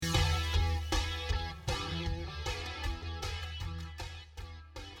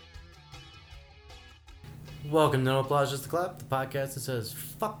Welcome to No Applause, Just the Clap, the podcast that says,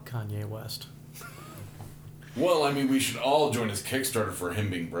 fuck Kanye West. Well, I mean, we should all join his Kickstarter for him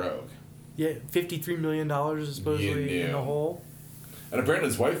being broke. Yeah, $53 million is supposedly in the hole. And apparently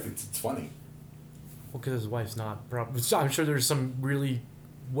his wife thinks it's funny. Well, because his wife's not. I'm sure there's some really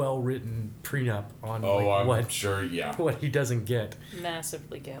well-written prenup on what he doesn't get.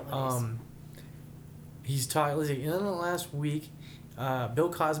 Massive legalities. He's talking. Let's see. In the last week, Bill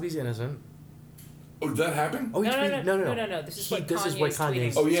Cosby's innocent. Oh, did that happen? Oh, No. This is what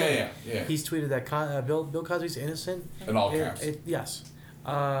Kanye's. Oh, yeah. He's tweeted that Bill Cosby's innocent. In all caps. Yes.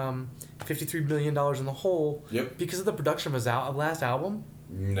 $53 million in the hole. Yep. Because of the production of his last album.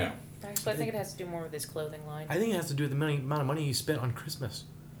 No. Actually, I think it has to do more with his clothing line. I think it has to do with the amount of money he spent on Christmas.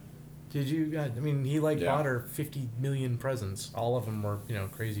 Did you? I mean, he bought her 50 million presents. All of them were,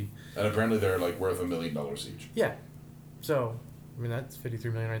 crazy. And apparently they're worth $1 million each. Yeah. So, I mean, that's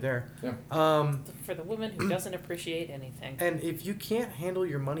 53 million right there. Yeah. For the woman who doesn't appreciate anything. And if you can't handle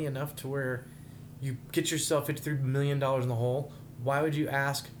your money enough to where you get yourself $53 million in the hole, why would you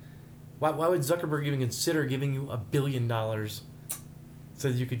ask? Why would Zuckerberg even consider giving you $1 billion? So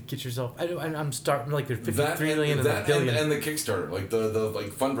that you could get yourself. I'm starting there's 53 million and $1 billion. And the Kickstarter, the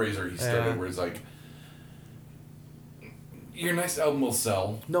fundraiser he started, where it's your next album will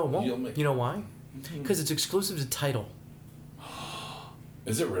sell. No, it won't. You know why? Because it's exclusive to Tidal.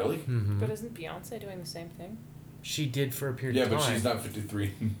 Is it really? Mm-hmm. But isn't Beyonce doing the same thing? She did for a period of time. Yeah, but she's not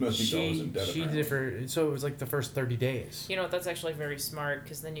 $53 million in debt. She did so it was the first 30 days. You know, that's actually very smart,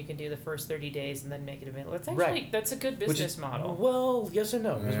 because then you can do the first 30 days and then make it available. It's actually, that's a good business model. Well, yes and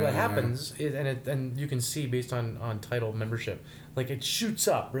no. Because what happens is, and you can see based on Tidal membership, it shoots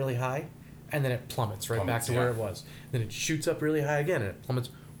up really high, and then it plummets back to where it was. Then it shoots up really high again, and it plummets.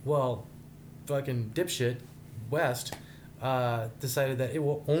 Well, fucking dipshit West decided that it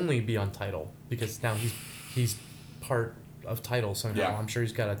will only be on Tidal, because now he's part of Tidal somehow. Yeah. I'm sure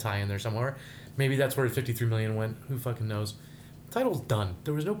he's got a tie in there somewhere. Maybe that's where 53 million went. Who fucking knows? Tidal's done.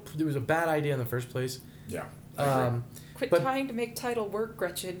 There was a bad idea in the first place. Yeah. Quit trying to make Tidal work,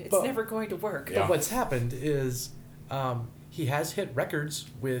 Gretchen. It's never going to work. Yeah. But what's happened is he has hit records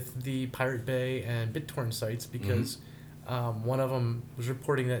with the Pirate Bay and BitTorrent sites, because one of them was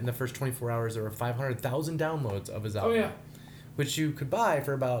reporting that in the first 24 hours there were 500,000 downloads of his album. Oh, yeah. Which you could buy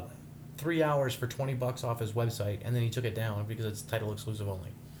for about 3 hours for $20 off his website, and then he took it down because it's Tidal exclusive only.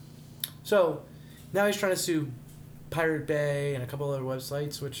 So now he's trying to sue Pirate Bay and a couple other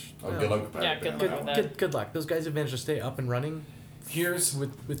websites, which good luck with Pirate Bay. Good luck. Those guys have managed to stay up and running. Here's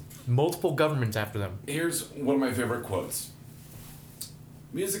with multiple governments after them. Here's one of my favorite quotes.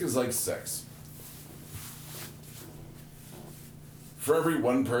 Music is like sex. For every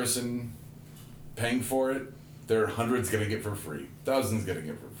one person paying for it, there are hundreds getting it for free. Thousands getting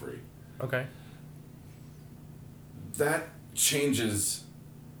it for free. Okay. That changes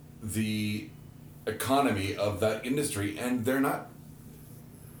the economy of that industry, and they're not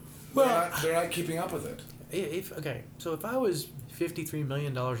keeping up with it. So if I was $53 million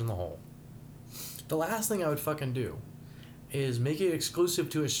in the hole, the last thing I would fucking do is make it exclusive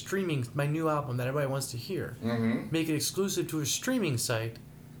to my new album that everybody wants to hear. Mm-hmm. Make it exclusive to a streaming site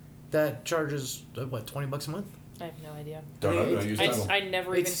that charges, $20 a month? I have no idea. I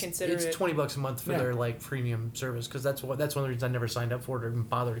never even considered it. It's $20 a month for their premium service, because that's one of the reasons I never signed up for it or even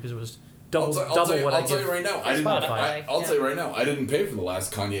bothered, because it was double what I give. I'll tell you right now. I'll tell you right now. I didn't pay for the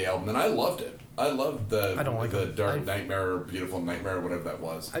last Kanye album, and I loved it. I loved the Dark Nightmare, Beautiful Nightmare, whatever that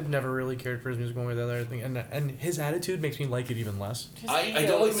was. I've never really cared for his music one way or the other thing, and his attitude makes me like it even less. I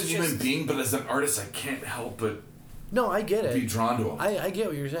don't like him as a human being, but as an artist, I can't help but. No, I get it. Be drawn to him. I get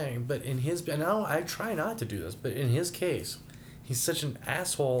what you're saying, but in his... Now, I try not to do this, but in his case, he's such an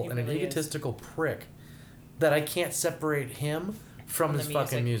asshole and an egotistical prick that I can't separate him from his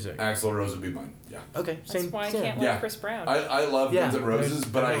fucking music. Axl Rose would be mine, yeah. Okay, That's why I can't like Chris Brown. I love Guns N' Roses,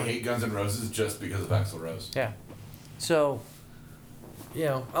 but I hate Guns N' Roses just because of Axl Rose. Yeah. So,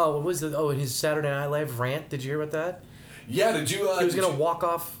 what was it? In his Saturday Night Live rant, did you hear about that? Yeah, did you... he was going to walk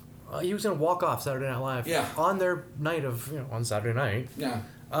off... he was going to walk off Saturday Night Live on their night of, on Saturday night. Yeah.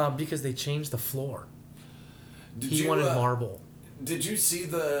 Because they changed the floor. He wanted marble. Did you see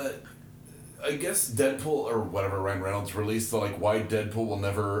I guess Deadpool or whatever, Ryan Reynolds released why Deadpool will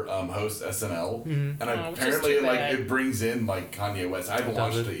never host SNL. Mm-hmm. And apparently it brings in Kanye West. I haven't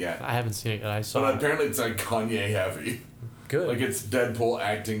watched it yet. I haven't seen it yet. I saw But apparently it's Kanye heavy. Good. It's Deadpool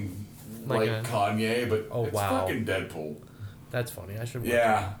acting like Kanye, but it's fucking Deadpool. That's funny. I should watch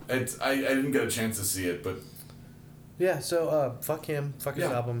it. I didn't get a chance to see it, but... Yeah, so fuck him. Fuck his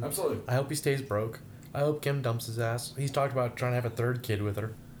album. Absolutely. I hope he stays broke. I hope Kim dumps his ass. He's talked about trying to have a third kid with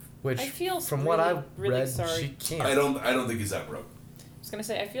her. which I feel from really, what I've really read, sorry. she can't. I don't think he's that broke. I was gonna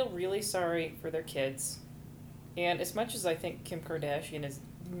say I feel really sorry for their kids, and as much as I think Kim Kardashian is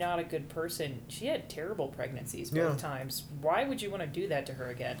not a good person, she had terrible pregnancies both times. Why would you want to do that to her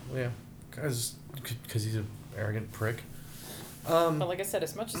again? Yeah, because he's an arrogant prick. But like I said,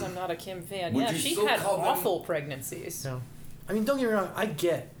 as much as I'm not a Kim fan, yeah, she had awful pregnancies. No, I mean, don't get me wrong. I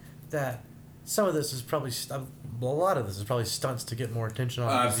get that some of this is probably a lot of this is probably stunts to get more attention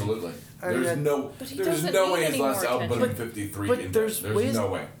on. Absolutely. There's no way his last album put him 53. But there's ways, no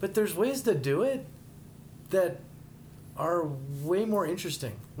way. But there's ways to do it that are way more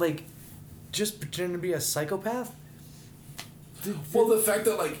interesting. Like, just pretending to be a psychopath. Well, the fact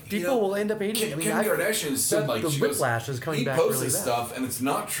that people will end up hating Kim Kardashian said the whiplash is coming back really bad. He posts this stuff and it's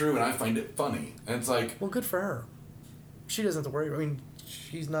not true, and I find it funny. And it's like, well, good for her. She doesn't have to worry. I mean,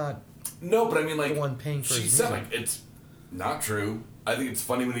 she's not. No, but I mean, the one paying for. She said it's not true. I think it's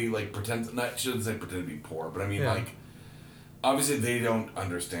funny when he pretends. Not she doesn't say pretend to be poor, but I mean obviously they don't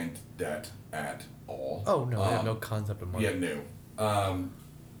understand debt at all. Oh no, they have no concept of money. Yeah, no.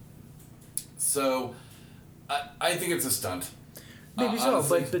 So, I think it's a stunt. Maybe so,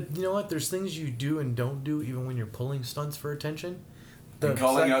 honestly. but you know what? There's things you do and don't do even when you're pulling stunts for attention. And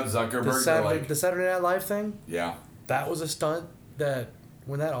calling out Zuckerberg. The Saturday Night Live thing. Yeah. That was a stunt that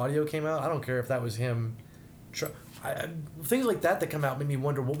when that audio came out, I don't care if that was him. Things like that come out made me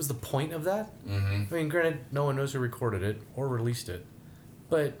wonder what was the point of that. Mm-hmm. I mean, granted, no one knows who recorded it or released it,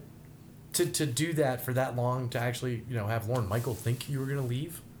 but to do that for that long, to actually have Lorne Michael think you were gonna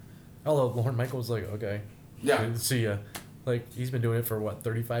leave, although Lorne Michael was like, okay, yeah, see ya. Like, he's been doing it for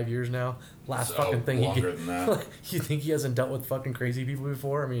 35 years now. Last fucking thing longer than that. You think he hasn't dealt with fucking crazy people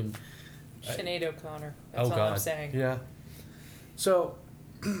before? I mean, Sinead O'Connor. That's all I'm saying. Yeah. So,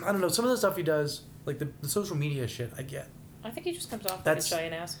 I don't know. Some of the stuff he does, like the social media shit, I get. I think he just comes off like a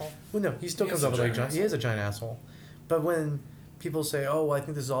giant asshole. Well, no, he still comes off like a giant. He is a giant asshole. But when people say, "Oh, I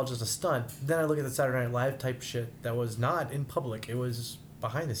think this is all just a stunt," then I look at the Saturday Night Live type shit that was not in public. It was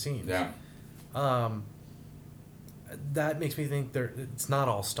behind the scenes. Yeah. That makes me think it's not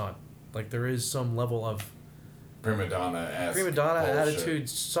all stunt. Like, there is some level of prima donna attitude,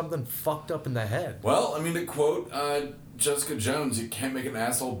 something fucked up in the head. Well, I mean, to quote Jessica Jones, you can't make an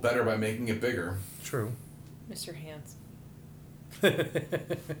asshole better by making it bigger. True. Mr. Hands.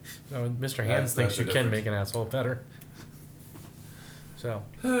 No, Mr. Hands thinks you can make an asshole better. So.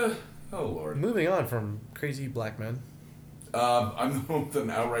 Oh, Lord. Moving on from crazy black men. I'm going with an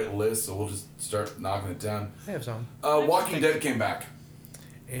outright list, so we'll just start knocking it down. I have some. Walking Dead came back.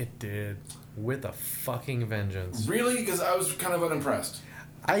 It did. With a fucking vengeance. Really? Because I was kind of unimpressed.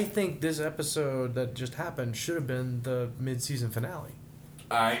 I think this episode that just happened should have been the mid-season finale.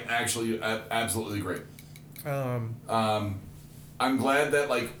 I absolutely agree. I'm glad that,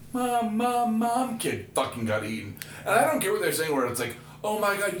 mom, kid fucking got eaten. And I don't care what they're saying where it's like, oh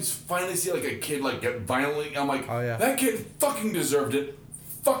my god, you finally see a kid get violently. I'm like, oh, yeah. That kid fucking deserved it.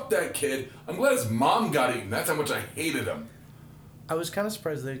 Fuck that kid. I'm glad his mom got eaten. That's how much I hated him. I was kind of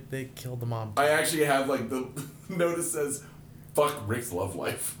surprised they killed the mom. I actually have the notice says, fuck Rick's love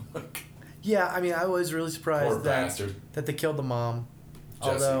life. Yeah, I mean, I was really surprised that they killed the mom.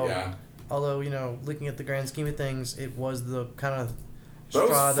 Jesse, Although, looking at the grand scheme of things, it was the kind of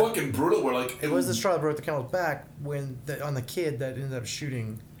straw that was fucking brutal. Where it was the straw that broke the camel's back on the kid that ended up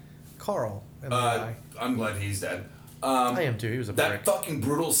shooting Carl in the eye. I'm glad he's dead. I am too. He was a prick. That fucking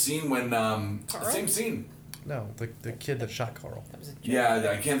brutal scene when same scene. No, the kid that shot Carl. That was a joke. Yeah,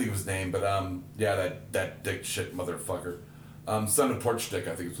 I can't think of his name, but that dick shit motherfucker, son of porch dick,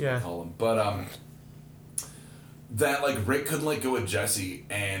 I think is what they call him. But that Rick couldn't let go of Jesse,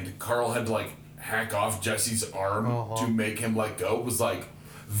 and Carl had to hack off Jesse's arm to make him let go. Was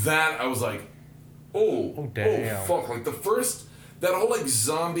that I was like, oh damn, oh fuck! The first that whole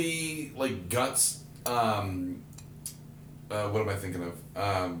zombie guts. What am I thinking of?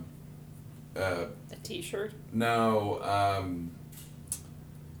 A T-shirt? No.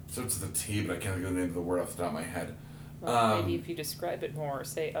 Starts with a T, but I can't think of the name of the word off the top of my head. Well, maybe if you describe it more,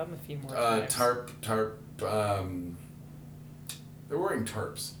 say a few more times. Tarp. They're wearing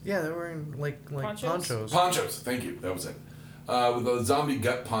tarps. Yeah, they're wearing ponchos. Ponchos. Thank you. That was it. With the zombie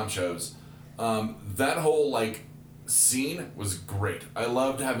gut ponchos, that whole scene was great. I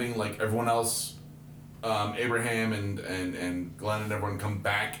loved having everyone else. Abraham and Glenn and everyone come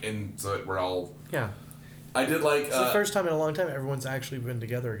back, and so that we're all... Yeah. I did it's the first time in a long time everyone's actually been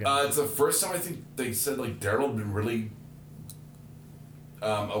together again. It's the first time I think they said Daryl had been really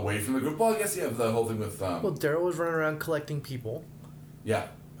away from the group. Well, I guess you have the whole thing with... Well, Daryl was running around collecting people. Yeah.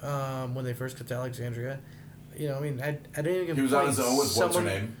 When they first got to Alexandria. I didn't even... He was on his own with what's her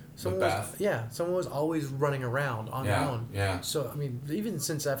name? someone was always running around on their own. Yeah. So I mean, even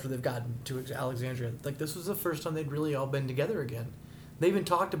since after they've gotten to Alexandria, like this was the first time they'd really all been together again. They even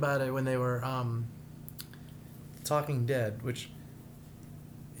talked about it when they were Talking Dead, which,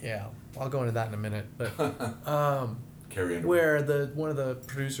 yeah, I'll go into that in a minute. But Carrie Underwood. where one of the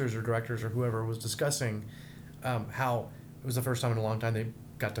producers or directors or whoever was discussing how it was the first time in a long time they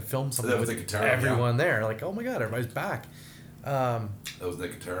got to film something with everyone there. Like, oh my god, everybody's back. That was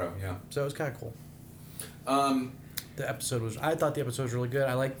Nicotero, yeah. So it was kind of cool. I thought the episode was really good.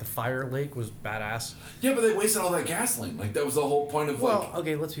 I liked the fire lake was badass. Yeah, but they wasted all that gasoline. Like, that was the whole point of,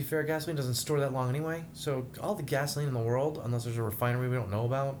 okay, let's be fair. Gasoline doesn't store that long anyway. So all the gasoline in the world, unless there's a refinery we don't know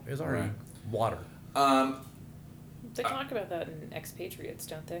about, is already water. They talk about that in Expatriates,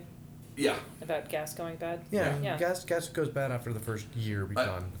 don't they? Yeah. About gas going bad? Yeah. Gas goes bad after the first year be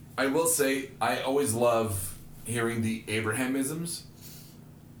done. I will say, I always love hearing the Abrahamisms.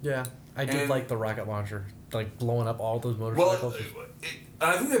 Yeah. I did like the rocket launcher. Like, blowing up all those motorcycles. Well,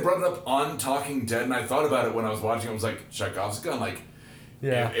 I think they brought it up on Talking Dead, and I thought about it when I was watching it. I was like, Chekhov's gun. Like,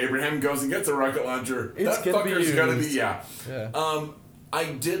 if Abraham goes and gets a rocket launcher, that fucker's gonna be, yeah. I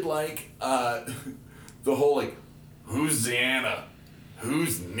did like the whole, like, who's Xana?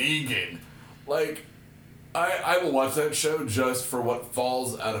 Who's Negan? Like, I will watch that show just for what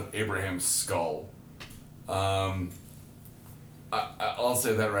falls out of Abraham's skull. I'll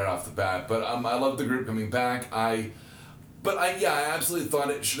say that right off the bat. But I love the group coming back. I absolutely thought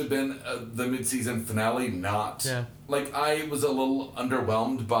it should have been the mid-season finale, not. Yeah. Like, I was a little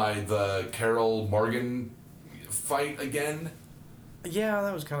underwhelmed by the Carol Morgan fight again. Yeah,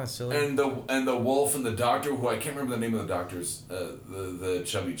 that was kind of silly. And the wolf and the doctor, who I can't remember the name of the doctors, the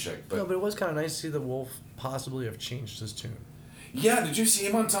chubby chick. But no, but it was kind of nice to see the wolf possibly have changed his tune. Yeah, did you see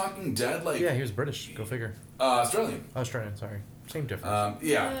him on Talking Dead? Like, yeah, he was British. Go figure. Australian. Australian, sorry. Same difference.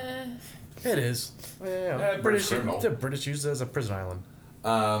 Yeah. It is. Yeah, British used as a prison island.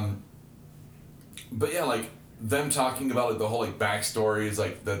 But yeah, like, them talking about, like, the whole, like, backstories,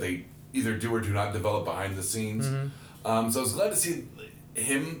 like, that they either do or do not develop behind the scenes. Mm-hmm. So I was glad to see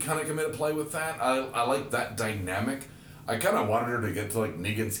him kind of come into play with that. I like that dynamic. I kind of wanted her to get to, like,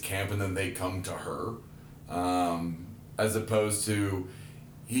 Negan's camp and then they come to her. As opposed to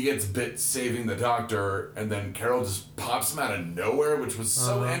he gets bit saving the doctor and then Carol just pops him out of nowhere, which was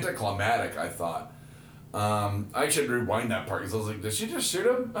so anticlimactic, I thought. I actually had to rewind that part because I was like, did she just shoot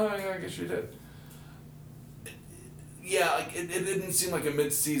him? Oh, yeah, I guess she did. Yeah, like, it didn't seem like a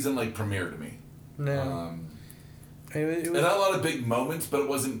mid-season, like, premiere to me. No. It had a lot of big moments, but it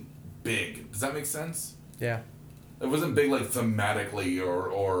wasn't big. Does that make sense? Yeah. It wasn't big, like, thematically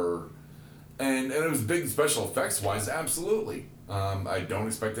or and it was big special effects wise, absolutely. I don't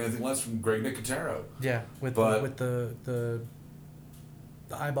expect anything less from Greg Nicotero. Yeah, with the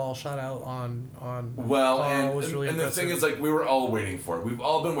eyeball shot out on well, Carl was really and the impressive. thing is, like, we were all waiting for it. We've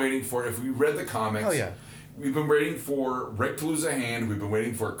all been waiting for it. If we read the comics, oh yeah, we've been waiting for Rick to lose a hand. We've been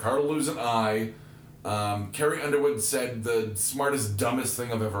waiting for Carl to lose an eye. Carrie Underwood said the smartest, dumbest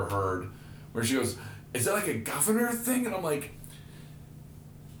thing I've ever heard, where she goes, "Is that like a governor thing?" And I'm like,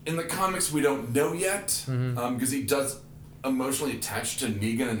 in the comics, we don't know yet, because he does emotionally attach to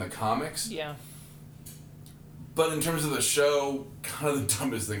Negan in the comics. Yeah. But in terms of the show, kind of the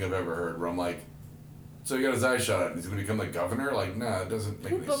dumbest thing I've ever heard, where I'm like, so he got his eye shot out and he's going to become the governor? Like, nah, it doesn't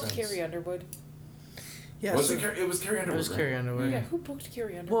make any sense. Who booked Carrie Underwood? Yeah, it was Carrie Underwood. It was Carrie Underwood. Yeah, who booked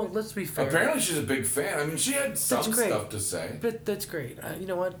Carrie Underwood? Well, let's be fair. Apparently she's a big fan. I mean, she had some stuff to say. But that's great. You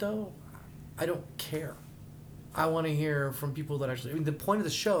know what, though? I don't care. I want to hear from people that actually... I mean, the point of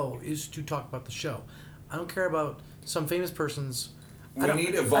the show is to talk about the show. I don't care about some famous person's... We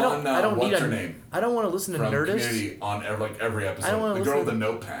need Yvonne, what's her name? I don't want to listen to Nerdist. Community on every episode. The girl with the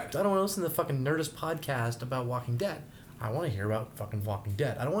notepad. I don't want to listen to the fucking Nerdist podcast about Walking Dead. I want to hear about fucking Walking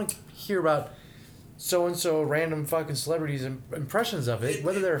Dead. I don't want to hear about so-and-so random fucking celebrities' impressions of it,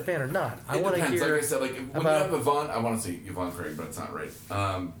 whether they're a fan or not. I want to hear... Like I said, like, when you have Yvonne... I want to say Yvonne Craig, but it's not right.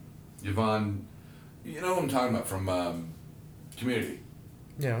 Yvonne... You know who I'm talking about from Community.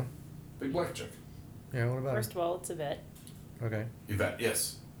 Yeah. Big black chick. Yeah, what about First of all, it's Yvette. Okay. Yvette,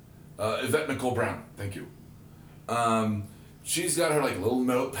 yes. Yvette Nicole Brown, thank you. She's got her, like, little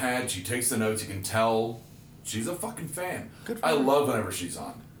notepad. She takes the notes. You can tell she's a fucking fan. Good for I her. love whenever she's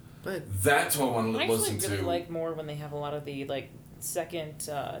on. But that's what I want to listen to. I actually really like more when they have a lot of the, like, second,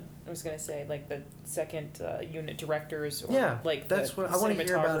 I was going to say, like, the second unit directors. Or, yeah, like, that's what I want to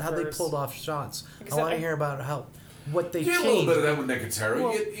hear about, how they pulled off shots. I want to hear about what they changed. You get a little bit of that with Nicotero.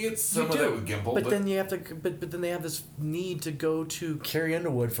 Well, you get some of that with Gimple. But then you have to. But then they have this need to go to Carrie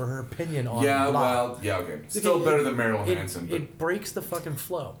Underwood for her opinion on. Yeah, well, yeah, okay. Still better than Meryl Hanson. It breaks the fucking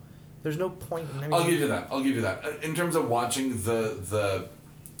flow. There's no point in. I mean, I'll give you that. In terms of watching the.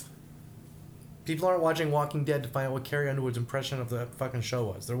 People aren't watching Walking Dead to find out what Carrie Underwood's impression of the fucking show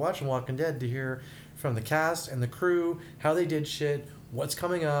was. They're watching Walking Dead to hear from the cast and the crew how they did shit, what's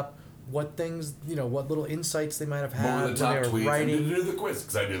coming up, what things, what little insights they might have had What were the top when they were tweets? writing. And do the quiz,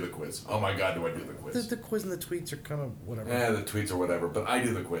 because I do the quiz. Oh my god, do I do the quiz? The quiz and the tweets are kind of whatever. Yeah, the tweets or whatever, but I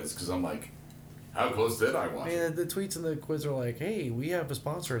do the quiz because I'm like, how close did I watch? I mean, the tweets and the quiz are like, hey, we have a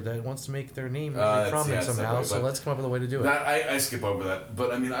sponsor that wants to make their name prominent somehow, so let's come up with a way to do it. I skip over that,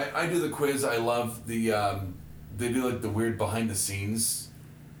 but I mean, I do the quiz. I love the they do like the weird behind the scenes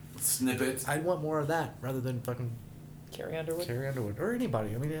snippets. I'd want more of that rather than fucking Carrie Underwood or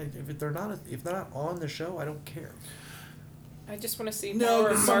anybody. I mean, if they're not on the show, I don't care. I just want to see more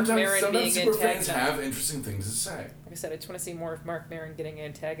of Mark Maron being super fans antagonized. have interesting things to say. Like I said, I just want to see more of Mark Maron getting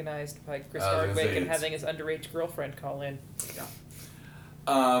antagonized by Chris Hardwick and having his underage girlfriend call in.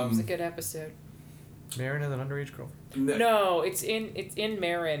 Yeah. It was a good episode. Maron has an underage girl. No, it's in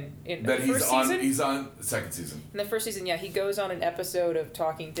Maron in the first season. He's on the second season. In the first season, yeah, he goes on an episode of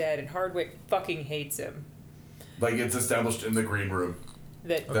Talking Dead, and Hardwick fucking hates him. Like it's established in the green room.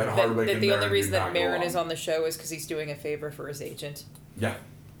 That Hardwick and the only Maron reason do that not go Maron along. is on the show is because he's doing a favor for his agent. Yeah.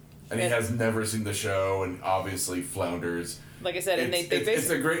 And he has never seen the show and obviously flounders. Like I said, and they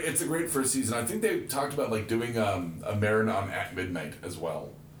basically it's a great first season. I think they talked about like doing a Maron on At Midnight as well.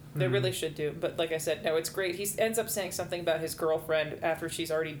 They really should do. But like I said, no, it's great. He ends up saying something about his girlfriend after she's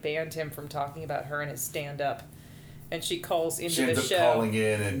already banned him from talking about her in his stand-up. And she calls into she ends the up show. calling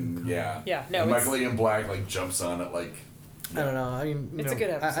in and yeah. Yeah, no, and it's... Michael Ian Black like jumps on it like... I don't know. I mean, it's a good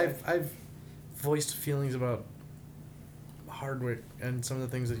episode. I've voiced feelings about Hardwick and some of the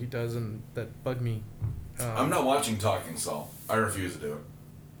things that he does and that bug me. I'm not watching Talking Saul. I refuse to do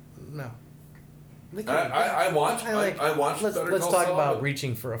it. No. I watch Let's Better Call talk Saul, about but...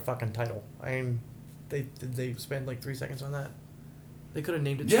 reaching for a fucking title. I mean, they spend like 3 seconds on that. They could have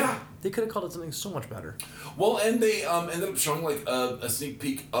named it. Yeah. They could have called it something so much better. Well, and they ended up showing like a sneak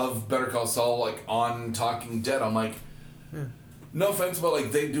peek of Better Call Saul like on Talking Dead. I'm like, no offense, but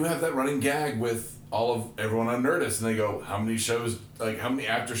like they do have that running gag with all of everyone on Nerdist, and they go, how many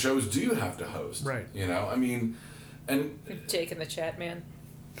after shows do you have to host? Right. You know, I mean, and Jake in the chat, man.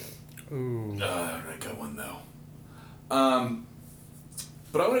 Ooh. I got one though.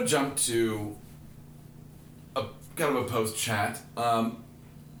 But I want to jump to a kind of a post chat.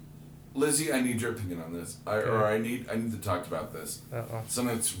 Lizzie, I need your opinion on this. I need to talk about this. Uh-oh.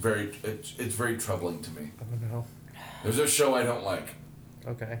 Something that's it's very troubling to me. Oh no. There's a show I don't like,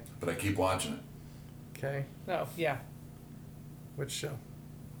 Okay. but I keep watching it. Okay. Oh, yeah. Which show?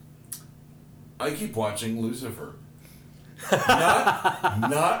 I keep watching Lucifer.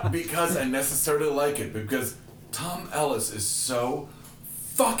 not because I necessarily like it, but because Tom Ellis is so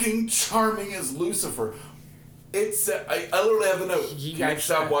fucking charming as Lucifer. I literally have the note. He Can't actually-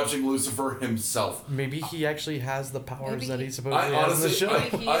 stop watching Lucifer himself. Maybe he actually has the powers Maybe that he he- supposedly has in the show.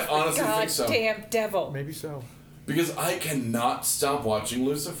 I honestly think so. Goddamn devil. Maybe so. Because I cannot stop watching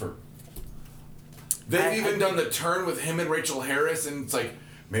Lucifer. They've even done the turn with him and Rachel Harris, and it's like,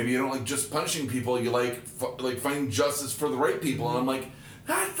 maybe you don't like just punishing people, you like finding justice for the right people, and I'm like,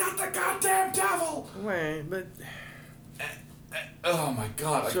 that's not the goddamn devil! Right, but... Oh my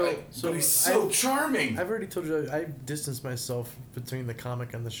god, but he's so charming! I've already told you, I've distanced myself between the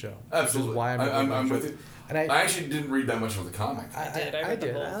comic and the show. Absolutely. Which is why I'm with you. And I actually didn't read that much of the comic. I read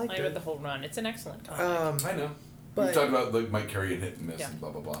the whole. I read the whole run. It's an excellent comic. I know. But We talked about like Mike Carey and Hit and Miss and blah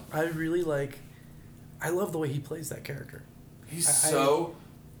blah blah. I really I love the way he plays that character. He's so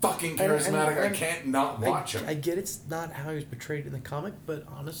fucking charismatic. I can't not watch him. I get it's not how he was portrayed in the comic, but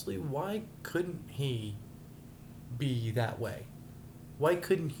honestly, why couldn't he be that way? Why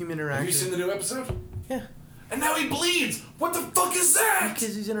couldn't human interaction... Have you seen the new episode? Yeah. And now he bleeds! What the fuck is that?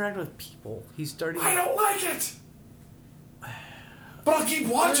 Because he's interacting with people. He's starting... I don't like it! But I'll keep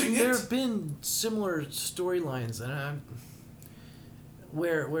watching There it! have been similar storylines, and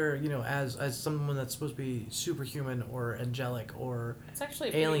where as someone that's supposed to be superhuman or angelic or It's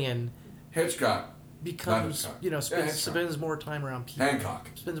actually alien Hitchcock. becomes Hitchcock. spends more time around people. Hancock.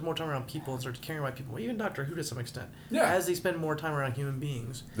 Spends more time around people and starts caring about people. Even Doctor Who to some extent. Yeah. As they spend more time around human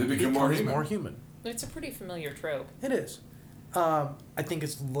beings, They he become more becomes human. more human. It's a pretty familiar trope. It is. I think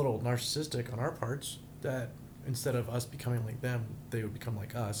it's a little narcissistic on our parts that instead of us becoming like them, they would become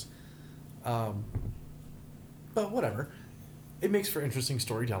like us. But whatever. It makes for interesting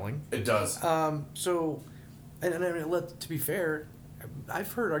storytelling. It does. So, and I mean, to be fair,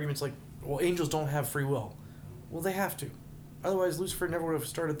 I've heard arguments like, well, angels don't have free will. Well, they have to. Otherwise, Lucifer never would have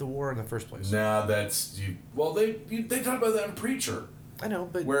started the war in the first place. Nah, that's... Well, they talk about that in Preacher. I know,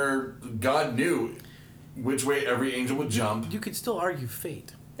 but where God knew which way every angel would jump. you could still argue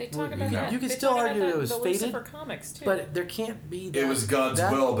fate. They talk about that. You could They still talk about argue that it was in the fated, Lucifer comics too. but there can't be. It was God's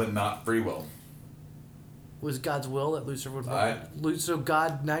will, but not free will. Was God's will that Lucifer would so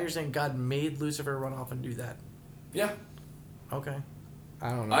God, now you're saying God made Lucifer run off and do that? Yeah. Okay. I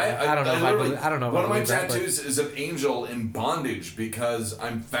don't know. I don't know. I don't know. One of my tattoos is an angel in bondage because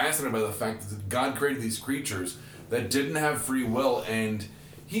I'm fascinated by the fact that God created these creatures that didn't have free will, and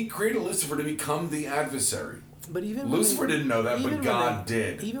He created Lucifer to become the adversary. But even Lucifer didn't know that, but God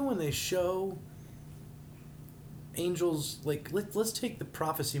did. Even when they show angels, like let's take the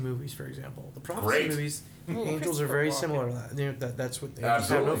prophecy movies for example. The prophecy movies, angels are very similar to that. That's what they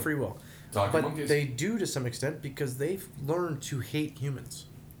just have no free will. But monkeys. they do to some extent because they've learned to hate humans.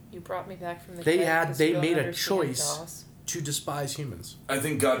 You brought me back from the They dead. made a choice to despise humans. I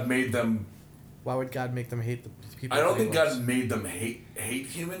think God made them. Why would God make them hate the people? I don't think God made them hate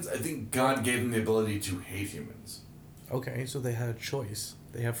humans. I think God gave them the ability to hate humans. Okay, so they had a choice.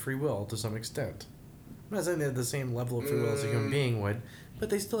 They have free will to some extent. I'm not saying they have the same level of free will as a human being would, but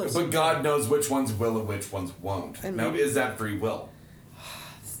they still have. But God knows which ones will and which ones won't. Now, is that free will?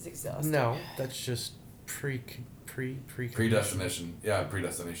 This is exhausting. No, that's just predestination. Yeah,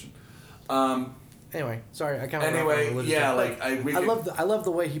 predestination. Anyway, sorry, I kind of. Anyway, yeah, like I love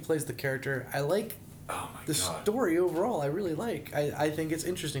the way he plays the character. I like the story overall. I really like. I think it's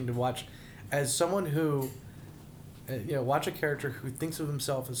interesting to watch, as someone who, watch a character who thinks of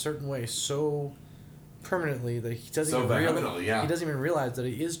himself a certain way so permanently that he doesn't even realize that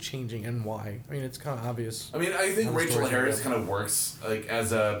he is changing and why. I mean, it's kind of obvious. I mean, I think Rachel Harris kind of works like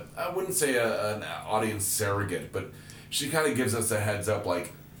as I wouldn't say an audience surrogate, but she kind of gives us a heads up,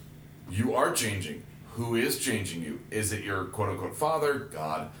 like, you are changing. Who is changing you? Is it your quote-unquote father,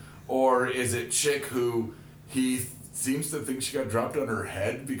 God, or is it chick who he seems to think she got dropped on her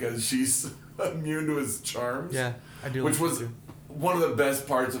head because she's immune to his charms? Yeah, I do. Which was one of the best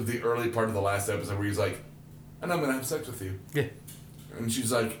parts of the early part of the last episode where he's like, and I'm going to have sex with you. Yeah. And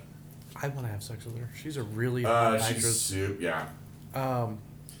she's like, I want to have sex with her. She's a really hot actress. Yeah.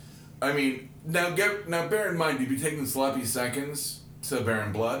 I mean, now bear in mind, you'd be taking sloppy seconds to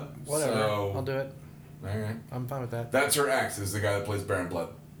Baron Blood. Whatever. So, I'll do it. Alright. I'm fine with that. That's her ex, is the guy that plays Baron Blood.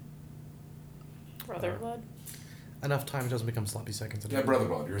 Brother Blood? Enough time it doesn't become sloppy seconds anymore. Yeah, Brother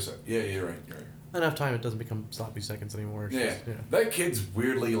Blood. You're right. Enough time it doesn't become sloppy seconds anymore. Yeah. That kid's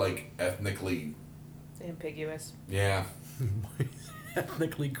weirdly, like, ethnically... ambiguous. Yeah.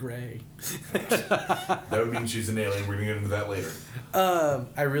 Ethnically gray. That would mean she's an alien. We're going to get into that later.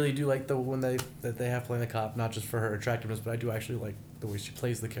 I really do like the one that they have playing the cop, not just for her attractiveness, but I do actually like the way she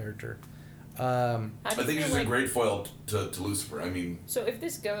plays the character. I think she's a great foil to Lucifer. I mean... So if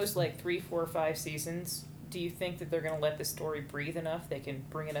this goes like 3, 4, 5 seasons... Do you think that they're going to let the story breathe enough? They can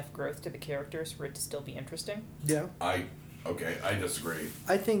bring enough growth to the characters for it to still be interesting? Yeah. I disagree.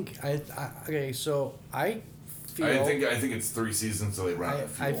 I think so I feel. I think it's 3 seasons so they run out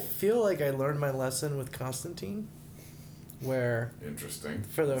of fuel. I feel like I learned my lesson with Constantine, where interesting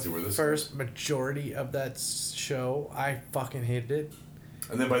for the first majority of that show I fucking hated it,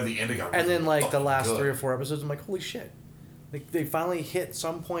 and then by the end it got. And then like the last 3 or 4 episodes, I'm like, holy shit. They finally hit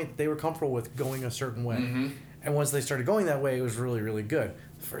some point they were comfortable with going a certain way. Mm-hmm. And once they started going that way, it was really, really good.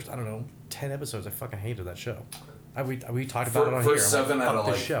 The first, 10 episodes, I fucking hated that show. We talked about it on here. First 7 out of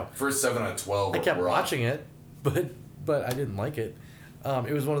 12. I kept watching it, but I didn't like it.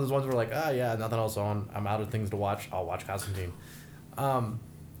 It was one of those ones where like, yeah, nothing else on. I'm out of things to watch. I'll watch Constantine. I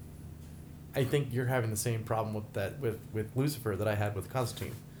think you're having the same problem with Lucifer that I had with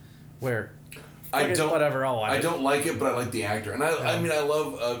Constantine, where... I don't like it, but I like the actor, and I mean, I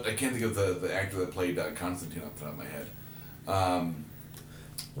love. I can't think of the actor that played Constantine off the top of my head.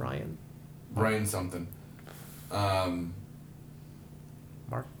 Ryan something. Mark.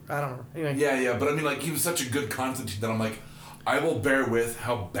 I don't know. Anyway. Yeah, but I mean, like, he was such a good Constantine that I'm like, I will bear with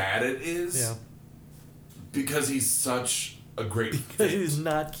how bad it is. Yeah. Because he's such a great because he's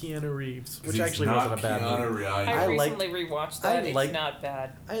not Keanu Reeves, which actually wasn't a bad movie. I recently rewatched that. It's not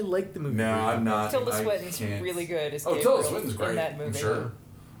bad. I like the movie. No, I'm not. Tilda Swinton's really good. Tilda Swinton's great in that movie. I'm sure.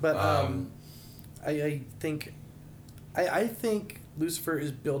 But I think Lucifer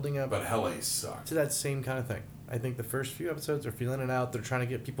is building up. But Hell sucked. To that same kind of thing. I think the first few episodes are feeling it out. They're trying to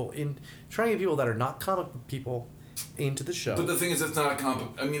get people that are not comic book people into the show. But the thing is, it's not a comic.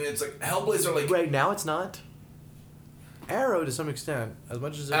 I mean, it's like Hellblazer. Like right now, it's not. Arrow, to some extent, as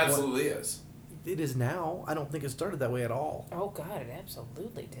much as it absolutely is. It is now. I don't think it started that way at all. Oh God, it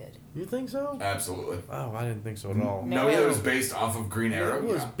absolutely did. You think so? Absolutely. Oh, I didn't think so at all. No, it was based off of Green Arrow. It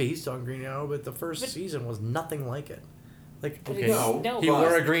was based on Green Arrow, but the first season was nothing like it. Like, But okay, it's- he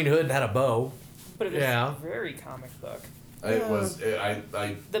wore a green hood and had a bow. But it was Yeah. very comic book. It was.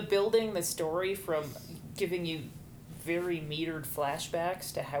 I. The building the story from giving you very metered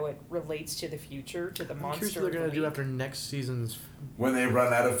flashbacks to how it relates to the future, to the I'm monster. curious what they're of gonna the do week. after next season's. When they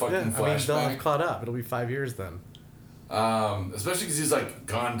run out of fucking I mean, they'll flashback. have caught up. It'll be 5 years then. Especially because he's like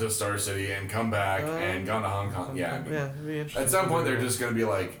gone to Star City and come back and gone to Hong Kong. Yeah. I mean, it'd be interesting. at some point, they're just gonna be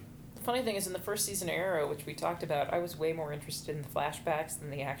like, The funny thing is, in the first season of Arrow, which we talked about, I was way more interested in the flashbacks than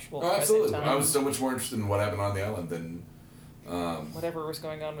the actual oh, present absolutely. time. I was so much more interested in what happened on the island than. Whatever was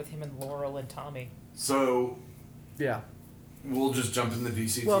going on with him and Laurel and Tommy. So Yeah. we'll just jump in the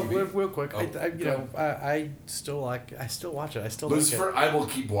DC Well, TV. real quick, Oh, I still watch it. I still Lucifer, like I will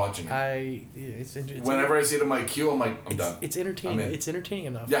keep watching it. it's Whenever I see it on my queue, I'm like, I'm done. It's entertaining. I'm in. It's entertaining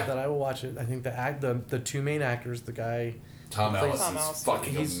enough Yeah. that I will watch it. I think the two main actors, the guy Tom plays- Ellis Tom is Ellis.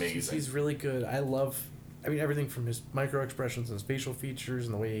 fucking he's amazing. he's really good. I mean everything from his micro expressions and his facial features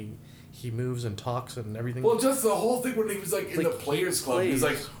and the way he moves and talks and everything. Well, just the whole thing when he was like in Like, the Players Club, plays. he's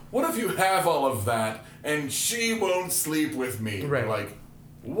like, "What if you have all of that and she won't sleep with me?" Right. You're like,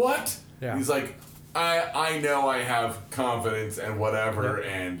 what? Yeah. He's like, I know I have confidence and whatever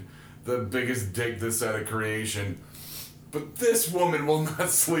and the biggest dick this side of creation, but this woman will not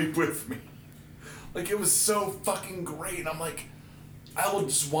sleep with me. Like, it was so fucking great. And I'm like, I will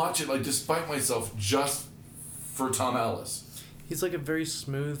just watch it, like, despite myself, just for Tom Ellis. He's like a very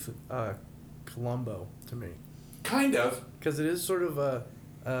smooth Columbo to me, Kind of. because it is sort of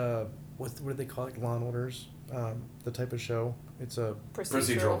what do they call it? Law and Orders, the type of show. It's a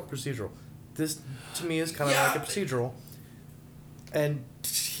Procedural. procedural. This to me is kind of Yeah. like a procedural, and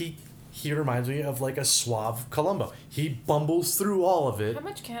he reminds me of like a suave Columbo. He bumbles through all of it. How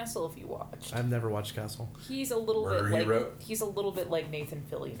much Castle have you watched? I've never watched Castle. He's a little Murder, bit he like wrote? he's a little bit like Nathan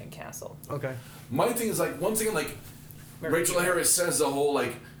Fillion in Castle. Okay. My thing is, like, once again, like, Murder, Rachel he wrote. Harris says the whole,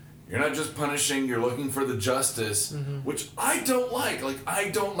 like, you're not just punishing, you're looking for the justice, which I don't like. Like, I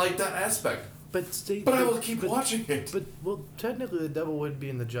don't like that aspect. But I will keep watching it. But well, technically, the devil would be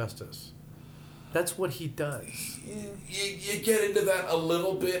in the justice. That's what he does. You get into that a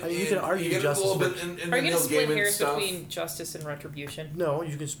little bit. You can argue you get justice a little for- bit in Are the you Neil gonna split Gaiman hairs stuff. between justice and retribution? No,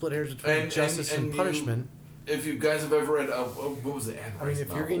 you can split hairs between justice and you- punishment. If you guys have ever read, what was the Anne I mean, Rice if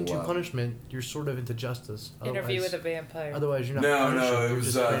you're novel, into punishment, you're sort of into justice. Interview with Otherwise- a Vampire. Otherwise, you're not. No, punishing, it you're was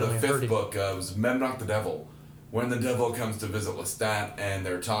just the randomly fifth hurting. book. It was Memnoch the Devil, when the devil comes to visit Lestat, and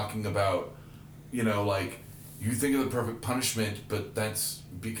they're talking about, like, you think of the perfect punishment, but that's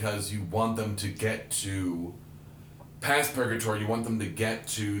because you want them to get to past purgatory. You want them to get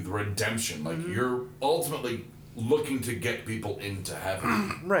to the redemption. Like, you're ultimately looking to get people into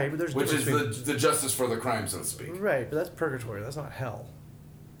heaven, Right, but there's a which is difference the justice for the crime, so to speak. between- right, but that's purgatory. That's not hell.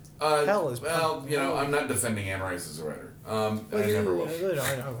 Hell is well, I'm not defending Anne Rice as a writer. I never will.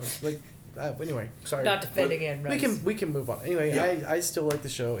 I know. Like, anyway, sorry. Not defending Anne Rice. We can move on. Anyway, Yeah. I still like the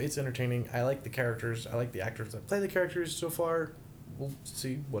show. It's entertaining. I like the characters. I like the actors that play the characters so far. We'll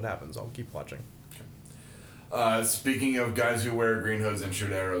see what happens. I'll keep watching. Speaking of guys who wear green hoods and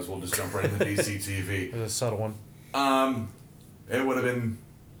shoot arrows, we'll just jump right into DC TV. There's a subtle one. It would have been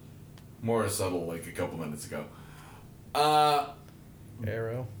more subtle like a couple minutes ago.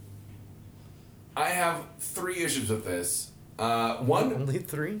 Arrow. I have 3 issues with this. One, Only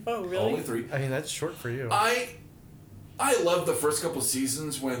 3? Oh, really? only 3. I mean, that's short for you. I love the first couple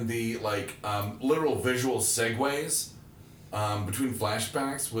seasons when the literal visual segues between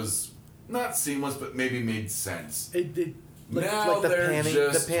flashbacks was not seamless, but maybe made sense. Now like the they're panning,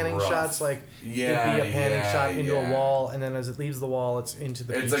 just rough. Shots, like Yeah, it'd be a panning yeah, shot into yeah. a wall, and then as it leaves the wall, it's into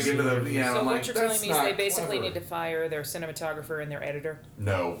the. It's beach like into the- scene. yeah. So I'm what like, you're telling that's me is they not basically clever. need to fire their cinematographer and their editor.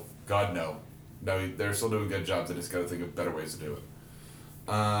 No, God no. No, they're still doing good jobs. They just got to think of better ways to do it.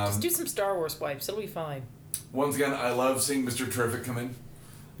 Just do some Star Wars wipes. It'll be fine. Once again, I love seeing Mr. Terrific come in.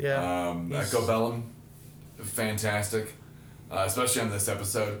 Yeah. He's- Echo Bellum, fantastic, especially on this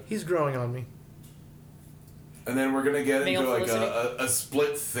episode. He's growing on me. And then we're gonna get Male into like Felicity? a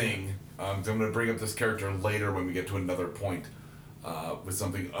split thing. So I'm gonna bring up this character later when we get to another point with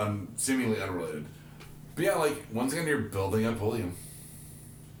something seemingly unrelated. But yeah, like once again, you're building up William,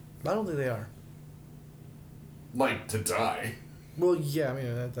 I don't think they are. like to die. Well, yeah, I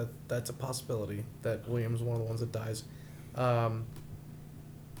mean that's a possibility that William's one of the ones that dies.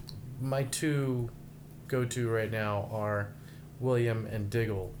 My 2 go-to right now are William and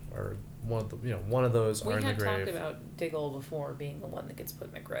Diggle, or one of the one of those We are in the had grave. talked about Diggle before being the one that gets put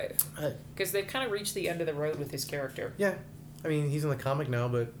in the grave. Uh, Because they've kind of reached the end of the road with his character. Yeah, I mean he's in the comic now,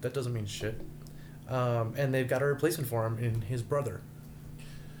 but that doesn't mean shit. And they've got a replacement for him in his brother.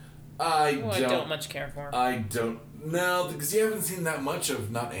 I don't much care for him. I don't. No, because you haven't seen that much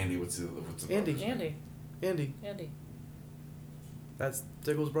of not Andy. What's the Andy. brother's name? Andy. That's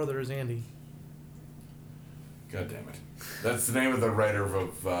Diggle's brother is Andy. God damn it! That's the name of the writer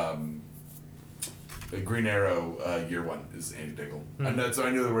of the Green Arrow Year One is Andy Diggle. Mm-hmm. So I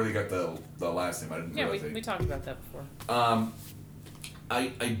knew where they got the last name. I didn't. Yeah, realize we talked about that before.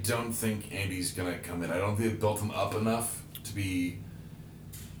 I don't think Andy's gonna come in. I don't think they've built him up enough to be.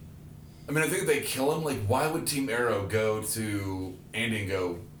 I mean, I think if they kill him, like, why would Team Arrow go to Andy and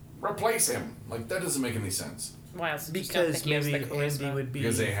go replace him? Like, that doesn't make any sense. Why else? Because maybe Andy would be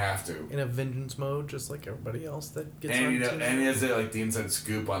because they have to in a vengeance mode, just like everybody else that gets and on. And he has like the inside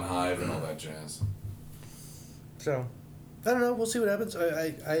scoop on Hive and all that jazz. So, I don't know. We'll see what happens.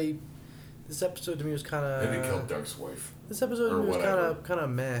 I this episode to me was kind of. And he killed Dark's wife. This episode to me was kind of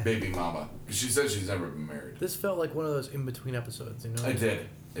meh. Baby mama, because she says she's never been married. This felt like one of those in between episodes, you know. It did.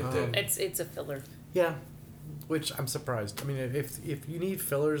 It's a filler. Yeah, which I'm surprised. I mean, if you need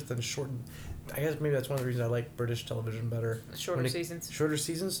fillers, then shorten. I guess maybe that's one of the reasons I like British television better. Shorter seasons. Shorter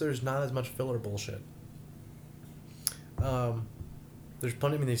seasons. There's not as much filler bullshit. There's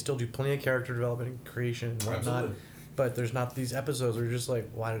plenty. I mean, they still do plenty of character development and creation and whatnot. Absolutely. But there's not these episodes where you're just like,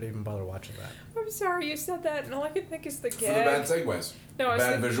 why did I even bother watching that? I'm sorry you said that, and all I can think is the gag. For the bad segues. No, I was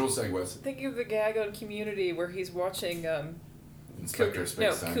bad visual segues. Thinking of the gag on Community where he's watching Inspector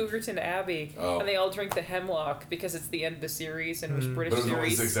Space-Time. Cougarton Abbey, and they all drink the hemlock because it's the end of the series, and with British but it was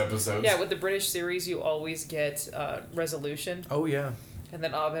series, only 6 episodes. Yeah, with the British series, you always get resolution. Oh yeah. And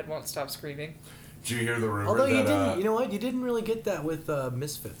then Abed won't stop screaming. Did you hear the rumor Although that? you didn't, you know what? You didn't really get that with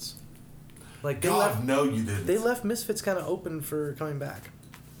Misfits. Like they left, no, you didn't. They left Misfits kind of open for coming back.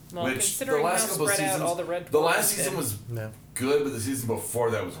 Well, Which considering the last how couple spread seasons, out all the red. The last season was No. good, but the season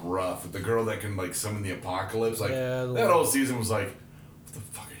before that was rough. With the girl that can like summon the apocalypse, like Yeah, that whole season was like, what the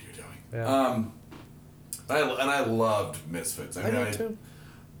fuck are you doing? Yeah. I loved Misfits. I did too.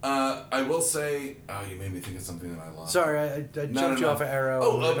 I will say, you made me think of something that I loved. Sorry, I jumped you off of Arrow.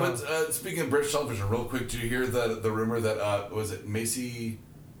 Oh, but speaking of British television, real quick, did you hear the rumor that was it Macy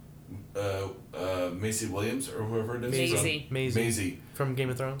Williams or whoever it is? Maisie from Game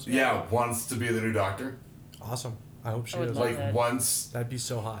of Thrones. Yeah, wants to be the new Doctor. Awesome. I hope she I would does. love Like that. once. That'd be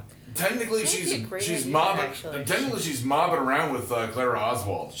so hot. Technically, That'd be a great she's idea, mobbing. actually. Technically, she's mobbing around with Clara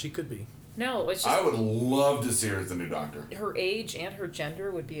Oswald. She could be. No, it's just I would love to see her as the new Doctor. her age and her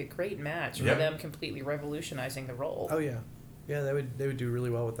gender would be a great match for Yep. them completely revolutionizing the role. Oh yeah, yeah. They would do really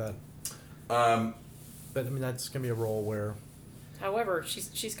well with that. But I mean, that's gonna be a role where However,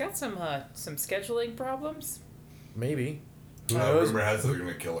 she's got some scheduling problems. maybe. Who knows? Rumor has it they're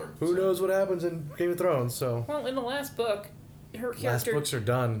gonna kill her. Who knows what happens in Game of Thrones? So Well, in the last book, her character. last books are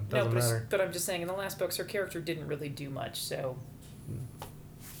done. Doesn't matter. But I'm just saying, in the last books, her character didn't really do much. So.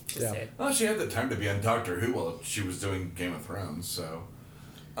 Just Yeah. say it. Well, she had the time to be on Doctor Who while she was doing Game of Thrones, so.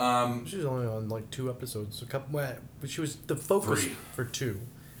 She was only on like 2 episodes. A couple. Well, she was the focus 3. for 2,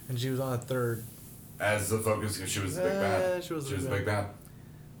 and she was on a 3rd. As the focus, because she was the big bad. She was the big bad.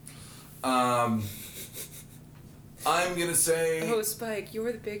 I'm gonna say. Oh, Spike,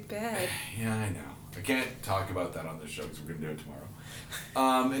 you're the big bad. Yeah, I know. I can't talk about that on this show because we're gonna do it tomorrow.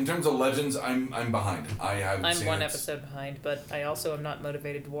 In terms of Legends, I'm behind. I haven't I'm seen one it. episode behind, but I also am not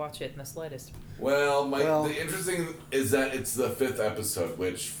motivated to watch it in the slightest. Well, the interesting is that it's the 5th episode,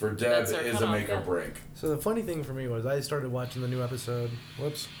 which for Deb That's our is a cutoff, make or yeah. break. So the funny thing for me was I started watching the new episode.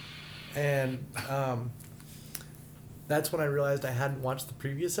 Whoops. And that's when I realized I hadn't watched the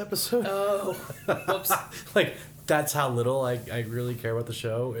previous episode. Oh, whoops. Like, that's how little I really care about the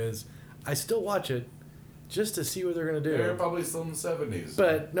show is I still watch it just to see what they're going to do. They're probably still in the 70s.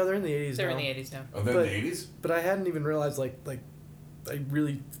 But, no, they're in the 80s They're now. in the 80s now. Oh, they're but- in the 80s? But I hadn't even realized, like I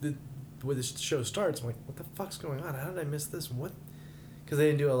really, the way this show starts, I'm like, what the fuck's going on? How did I miss this? What? Because they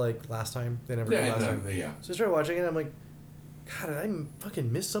didn't do it, like, last time. They never did it last time. Yeah. So I started watching it, and I'm like, God, did I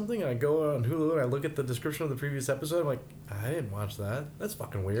fucking miss something? And I go on Hulu, and I look at the description of the previous episode. I'm like, I didn't watch that. That's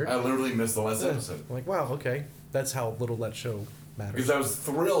fucking weird. I literally missed the last episode. I'm like, wow, okay. That's how little that show matters. Because I was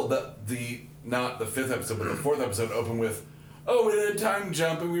thrilled that not the 5th episode, but the 4th episode opened with, oh, we did a time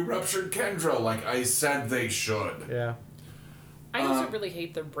jump and we ruptured Kendra, like I said they should. Yeah. I also really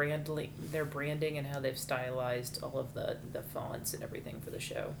hate their branding and how they've stylized all of the fonts and everything for the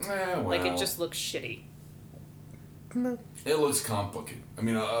show. Well, Like, it just looks shitty. No. It looks complicated. I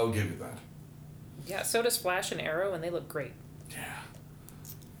mean, I'll give you that. Yeah, so does Flash and Arrow, and they look great. Yeah.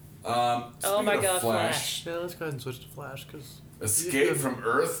 Oh my Speaking of god, Flash. Yeah, let's go ahead and switch to Flash, because... Escape from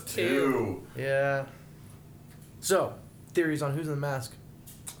Earth 2. Yeah. So, theories on Who's in the Mask.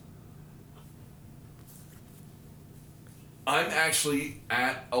 I'm actually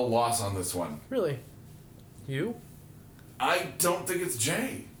at a loss on this one. Really? You? I don't think it's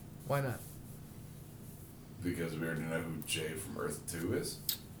Jay. Why not? Because we already know who Jay from Earth 2 is.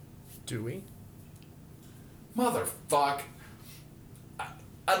 Do we? Motherfuck.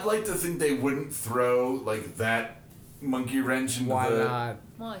 I'd like to think they wouldn't throw, like, that monkey wrench into Why the... not?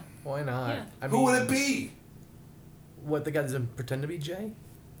 Why? Why not? Yeah. I Who mean, would it be? What, the guy doesn't pretend to be Jay?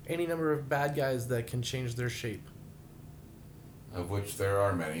 Any number of bad guys that can change their shape. Of which there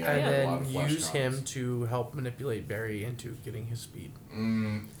are many. I And have a lot then of Flash use him comics. to help manipulate Barry into getting his speed.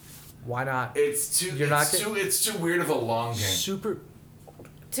 Mm, Why not? it's too weird of a long game. Super.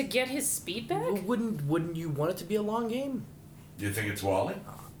 To get his speed back? Wouldn't you want it to be a long game? Do you think it's Wally?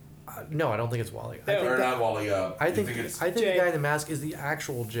 No, I don't think it's Wally. I No, think Or that- not Wally, I think it's... the Jay. guy in the mask is the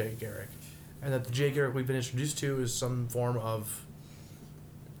actual Jay Garrick, and that the Jay Garrick we've been introduced to is some form of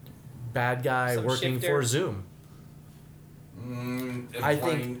bad guy Some working shifter. for Zoom. I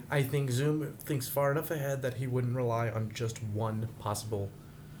implying- think Zoom thinks far enough ahead that he wouldn't rely on just one possible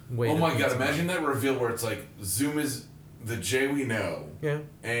way. Oh to my beat god, somebody. imagine that reveal where it's like, Zoom is the Jay we know, Yeah,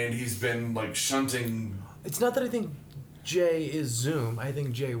 and he's been, like, shunting... it's not that I think Jay is Zoom. I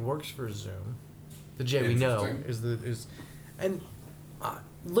think Jay works for Zoom. The Jay we know Interesting. and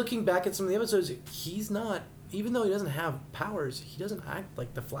looking back at some of the episodes, he's not. Even though he doesn't have powers, he doesn't act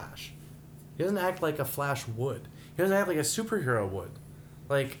like the Flash. He doesn't act like a Flash would. He doesn't act like a superhero would.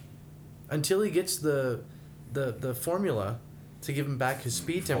 Like, until he gets the formula to give him back his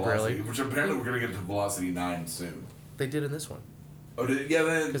speed temporarily. Velocity, which apparently we're going to get to Velocity 9 soon. They did in this one Oh, then...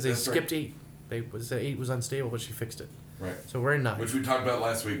 because they that's right. skipped 8. They said 8 was unstable, but she fixed it. Right. So we're in 9. Which we talked about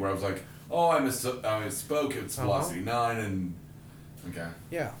last week, where I was like, "Oh, I misspoke. It's Velocity 9," and okay.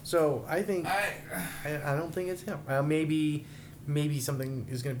 Yeah. So I think I I don't think it's him. Maybe something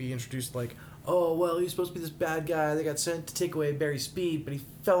is going to be introduced like, oh well, he's supposed to be this bad guy that got sent to take away Barry's speed, but he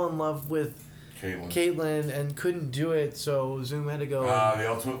fell in love with Caitlin and couldn't do it, so Zoom had to go. The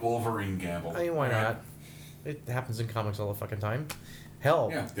Ultimate Wolverine gamble. I mean, why not? It happens in comics all the fucking time. Hell,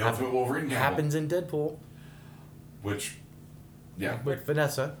 Yeah, the Ultimate Wolverine gamble. happens in Deadpool Which, yeah, with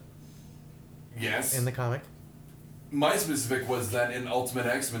Vanessa yes. in the comic. My specific was that in Ultimate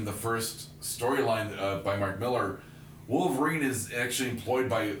X-Men, the first storyline by Mark Miller, Wolverine is actually employed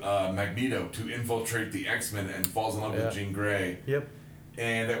by Magneto to infiltrate the X-Men and falls in love with Jean Grey. Yep.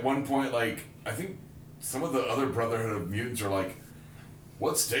 And at one point, like, I think some of the other Brotherhood of Mutants are like,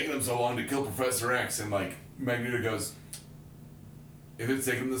 "What's taking them so long to kill Professor X?" And, like, Magneto goes, "If it's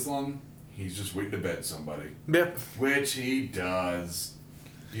taking this long, he's just waiting to bed somebody." Yep. Which he does.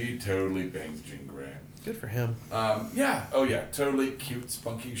 He totally bangs Jean Grey. Good for him. Yeah. Oh, yeah. Totally cute,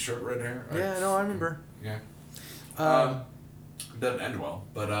 spunky, short red hair. Yeah, no, I remember. Yeah. Um, Doesn't end well,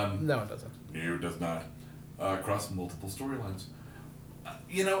 but no, it doesn't. no, it does not. Across multiple storylines.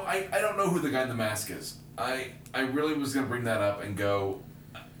 I don't know who the guy in the mask is. I really was gonna bring that up and go.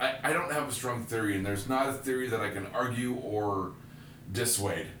 I don't have a strong theory, and there's not a theory that I can argue or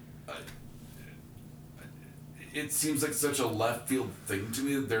dissuade. It seems like such a left field thing to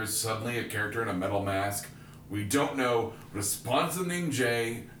me that there's suddenly a character in a metal mask we don't know, responds to the name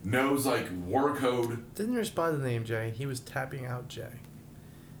Jay, knows like war code. Didn't respond to the name Jay. He was tapping out Jay.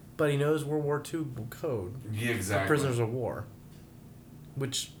 But he knows World War II code. Yeah, exactly. Prisoners of war.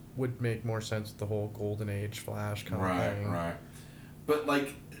 Which would make more sense with the whole Golden Age Flash kind of thing. Right. But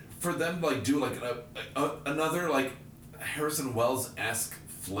like, for them to like do like another like Harrison Wells-esque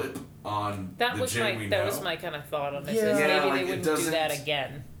flip on That the was Jay my we that know. was my kind of thought on this. Yeah. Is Yeah, maybe like, they it wouldn't do doesn't- that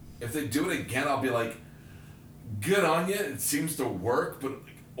again. If they do it again, I'll be like, good on you. It seems to work, but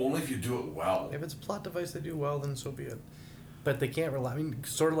only if you do it well. If it's a plot device they do well, then so be it. But they can't rely. I mean,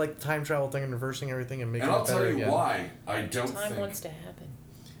 sort of like the time travel thing and reversing everything and making And I'll it better tell you again. why I don't Time think. wants to happen.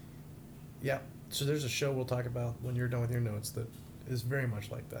 Yeah. So there's a show we'll talk about when you're done with your notes that is very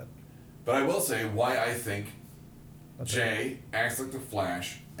much like that. But I will say why I think Okay. Jay acts like the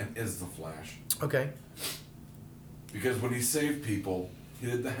Flash and is the Flash. Okay. Because when he saved people, he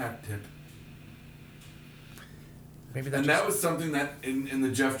did the hat tip. Maybe that And just, that was something that in the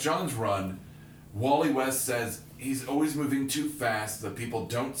Jeff Johns run, Wally West says he's always moving too fast that people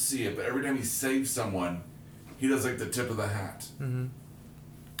don't see it, but every time he saves someone, he does like the tip of the hat. Mm-hmm.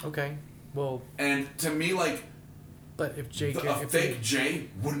 Okay. Well, And to me, like, but if Jake, a fake Jay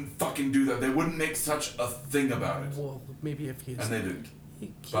wouldn't fucking do that. They wouldn't make such a thing about it. well, maybe if he's, And they didn't.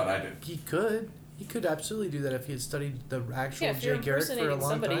 he, But I did. He could. He could absolutely do that if he had studied the actual Yeah, if you're Jay Garrick for a impersonating long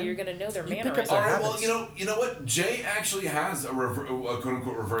somebody, time. you're gonna know their You pick up mannerisms. their All right, well, habits. you know what? Jay actually has a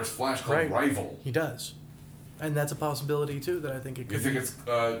quote-unquote reverse Flash called Right. Rival. He does, and that's a possibility too. That I think it could. You think be. it's,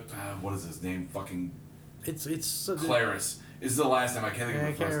 what is his name? Fucking It's Claris is the last name. I can't think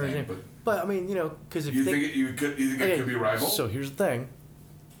of the first name. But I mean, because if you think it could be rival. So here's the thing: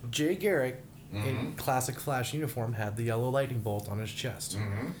 Jay Garrick, in classic Flash uniform, had the yellow lightning bolt on his chest.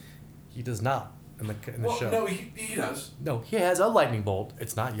 Mm-hmm. He does not in the show. No, he does. No, he has a lightning bolt.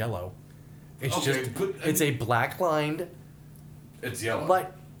 It's not yellow. It's it's a black lined. It's yellow.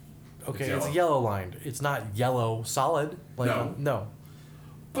 It's yellow lined. It's not yellow solid. No.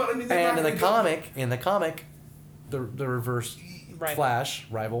 But I mean, and in the comic, the reverse Flash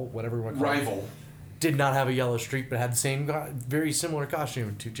rival, whatever you want to call it, did not have a yellow streak, but had the same very similar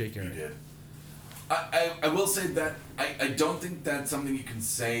costume to Jake Garrick. He did. I will say that I don't think that's something you can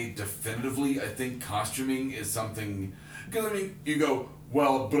say definitively. I think costuming is something, because I mean, you go,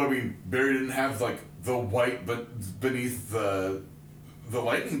 well, but I mean, Barry didn't have like the white but beneath the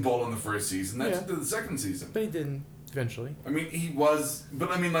lightning bolt in the first season. That's into the second season. But he didn't eventually. I mean, he was,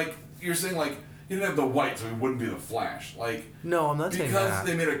 but I mean, like you're saying, like he didn't have the white, so he wouldn't be the Flash. Like, no, I'm not saying that. Because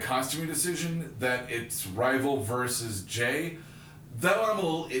they made a costuming decision that it's Rival versus Jay. That one I'm a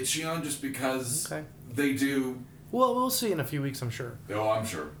little itchy on, just because they do. Well, we'll see in a few weeks, I'm sure. Oh, I'm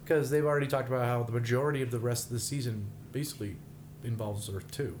sure. Because they've already talked about how the majority of the rest of the season basically involves Earth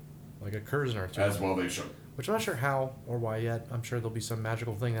 2. Like, occurs in Earth 2. As well they should. Which I'm not sure how or why yet. I'm sure there'll be some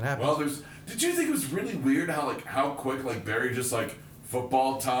magical thing that happens. Well, did you think it was really weird how quick, like, Barry just, like,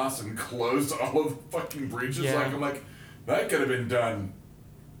 football tossed and closed all of the fucking breaches? Yeah. Like, I'm like, that could have been done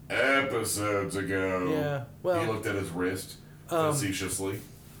episodes ago. Yeah, well. He looked at his wrist facetiously.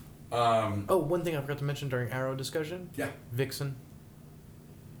 One thing I forgot to mention during Arrow discussion. Yeah. Vixen.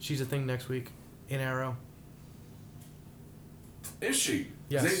 She's a thing next week in Arrow. Is she?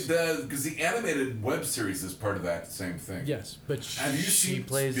 Yes. Because the animated web series is part of that same thing. Yes, but have you seen?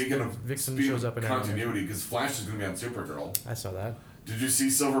 Plays. Speaking of Vixen shows up in continuity, because Flash is going to be on Supergirl. I saw that. Did you see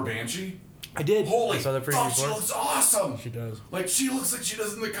Silver Banshee? I did. Holy I saw the fuck! She looks awesome. She does. Like she looks like she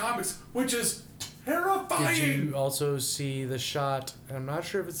does in the comics, which is terrifying. Did you also see the shot? And I'm not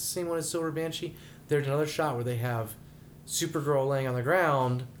sure if it's the same one as Silver Banshee. There's another shot where they have Supergirl laying on the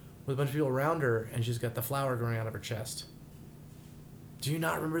ground with a bunch of people around her, and she's got the flower growing out of her chest. Do you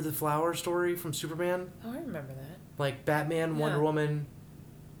not remember the flower story from Superman? Oh, I remember that. Like Batman, Wonder Woman.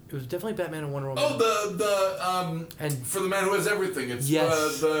 It was definitely Batman and Wonder Woman. Oh, and for the man who has everything, it's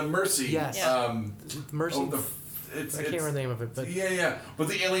the Mercy. Yes. Mercy. I can't remember the name of it, but but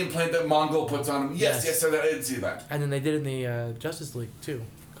the alien planet that Mongol puts on him. Yes, I did see that. And then they did it in the Justice League too.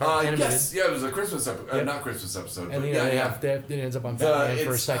 Yes, it was a Christmas episode, not Christmas episode. And it ends up on Batman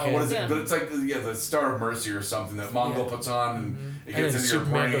for a second. What is it? But it's like the Star of Mercy or something that Mongol puts on, and it gets into your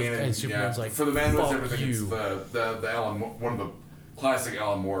brain. And Superman's like, for the man who has everything, you. it's the Alan, one of the classic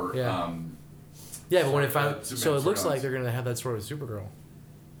Alan Moore. But when it finally, so it looks like they're gonna have that story with Supergirl.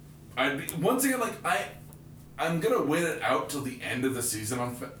 Once again, I'm gonna wait it out till the end of the season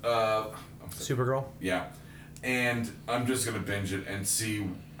on Supergirl. Yeah, and I'm just gonna binge it and see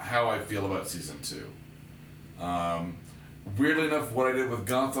how I feel about season 2. Weirdly enough, what I did with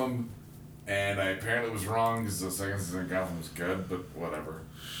Gotham, and I apparently was wrong because the second season of Gotham was good, but whatever.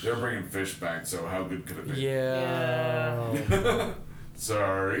 They're bringing Fish back, so how good could it be? Yeah.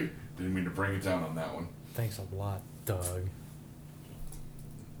 Sorry, didn't mean to bring it down on that one. Thanks a lot, Doug.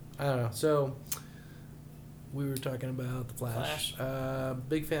 I don't know. So we were talking about the Flash.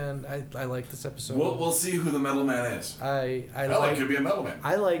 Big fan. I like this episode. We'll see who the Metal Man is. I it could be a Metal Man.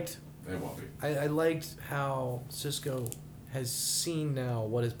 I liked. They won't be. I liked how Cisco has seen now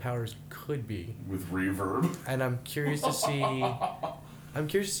what his powers could be with reverb, and I'm curious to see. I'm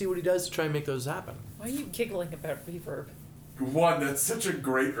curious to see what he does to try and make those happen. Why are you giggling about reverb? One, that's such a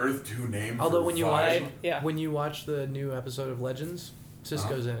great Earth 2 name. Although when you watch the new episode of Legends,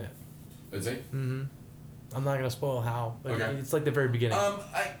 Cisco's in it. Is he? Mm-hmm. I'm not gonna spoil how, but it's like the very beginning.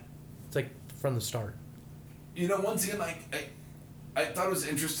 It's like from the start. Once again, I thought it was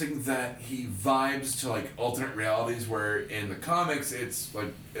interesting that he vibes to like alternate realities, where in the comics it's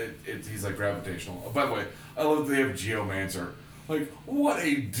like he's like gravitational. Oh, by the way, I love that they have Geomancer. Like, what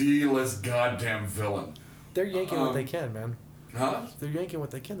a D-list goddamn villain. They're yanking what they can, man. Huh? They're yanking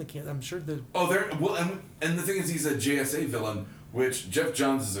what they can. They can't. I'm sure they're. And the thing is, he's a JSA villain, which Jeff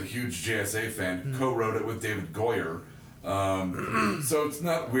Johns is a huge JSA fan. Co-wrote it with David Goyer, so it's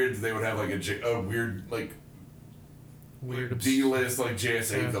not weird that they would have like a weird D-list like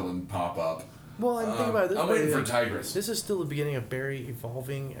JSA villain pop up. Well, and think about it this way. I'm waiting for Tigress. This is still the beginning of Barry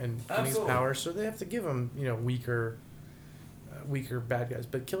evolving and getting his power, so they have to give him weaker bad guys.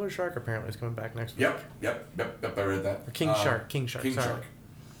 But Killer Shark apparently is coming back next week. Yep. I read that. Or King Shark. Sorry.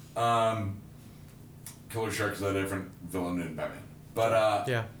 Killer Shark is a different villain in Batman. But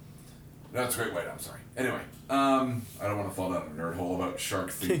No, it's Great White. I'm sorry. Anyway, I don't want to fall down a nerd hole about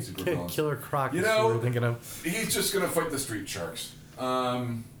shark-themed supervillains. Killer Croc. You is know, what we're thinking of. He's just gonna fight the street sharks.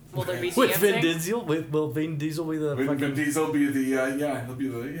 Will there be With Vin dancing? Diesel? Will Vin Diesel be the fucking... Vin Diesel be the he'll be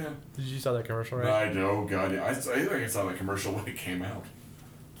the Did you saw that commercial, right? I know, God, yeah. I think I saw the commercial when it came out.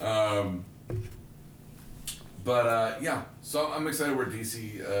 Yeah. So I'm excited where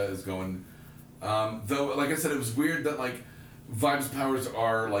DC is going. Though, like I said, it was weird that like Vibe's powers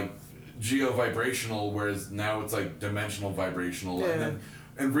are like geo-vibrational, whereas now it's like dimensional vibrational, Yeah.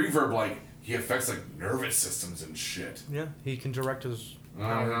 and Reverb like he affects like nervous systems and shit. Yeah, he can direct his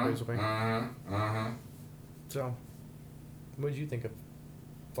power, basically. So, what did you think of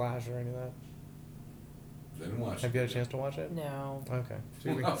Flash or any of that? Didn't watch. Have you had a chance to watch it? No. Okay. So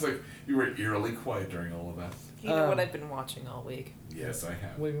I was like, you were eerily quiet during all of that. You know what I've been watching all week? Yes, I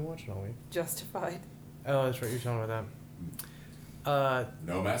have. what have you been watching all week? Justified. Oh, that's right. You're talking about that.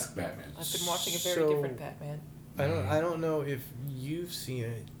 No Mask Batman. I've been watching a very So- different Batman. I don't know if you've seen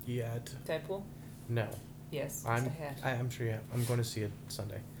it yet. Deadpool? No. Yes. I'm I have. I'm sure you have. I'm going to see it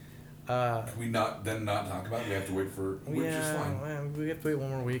Sunday. Can we not talk about it? We have to wait for... Which is fine. We have to wait one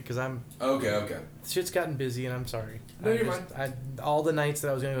more week because Okay. shit's gotten busy and I'm sorry. No, you're fine. All the nights that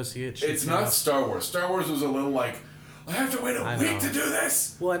I was gonna go see it. It's not Star Wars. Star Wars was a little like, I have to wait a week to do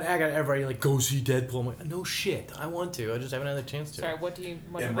this. Well, and I got everybody like go see Deadpool. I'm like, no shit, I want to. I just haven't had the chance to. Sorry, what do you...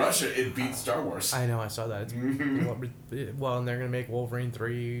 In Russia, it beat Star Wars. I know, I saw that. Well, and they're gonna make Wolverine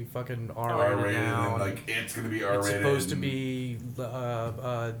 3 fucking R-rated R-rated, now. and like it's gonna be R-rated. It's supposed to be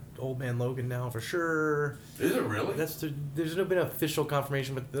Old Man Logan now for sure. Is it really? There's no been official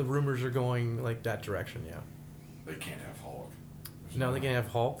confirmation, but the rumors are going like that direction. Yeah. They can't have Hulk. No, they can't have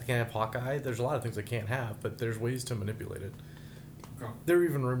Hulk. They can't have Hawkeye. There's a lot of things they can't have, but there's ways to manipulate it. Okay. There are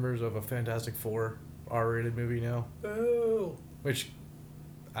even rumors of a Fantastic Four R-rated movie now. Oh. Which,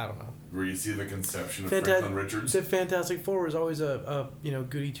 I don't know. Where you see the conception of Franklin Richards. The Fantastic Four was always a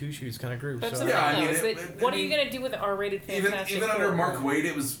goody two shoes kind of group. That's So what are you gonna do with an R-rated Fantastic even Four? under Mark Waid,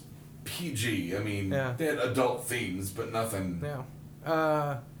 it was PG. I mean, they had adult themes, but nothing.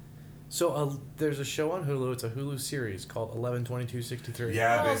 Yeah. There's a show on Hulu. It's a Hulu series called 11/22/63.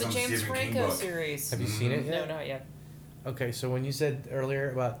 Yeah, Oh, based the on James Stephen King Franco book. series. Have you seen it yet? No, not yet. Okay, so when you said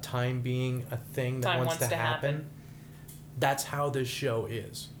earlier about time being a thing that Time wants to happen, that's how this show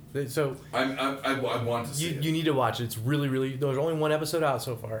is. So I want to see it. You need to watch it. It's really, really. There's only one episode out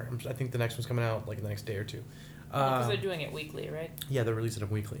so far. I think the next one's coming out like the next day or two. Because they're doing it weekly, right? Yeah, they're releasing it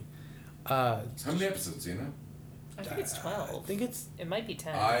weekly. How many episodes do you know? I think it's 12. I think it's. It might be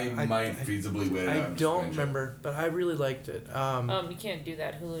 10. I might feasibly wait. I don't remember, but I really liked it. You can't do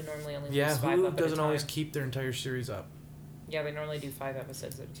that. Hulu normally only leaves 5 Hulu up at a doesn't time. always keep their entire series up. Yeah, they normally do 5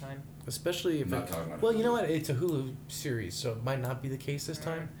 episodes at a time. Especially if Not talking about well, Hulu. you know what? It's a Hulu series, so it might not be the case this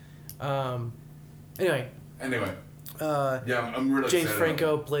time. Anyway. Yeah, I'm really James excited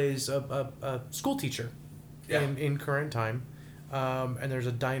Franco plays a school teacher Yeah. in current time. And there's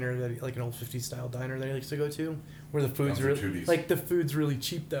a diner that like an old 50s style diner that he likes to go to where the food's Comes with really tooties. like the food's really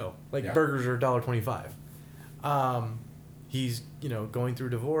cheap though. Like Yeah. burgers are $1.25. He's going through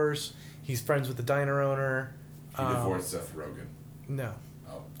divorce. He's friends with the diner owner. He divorced Seth Rogen. No.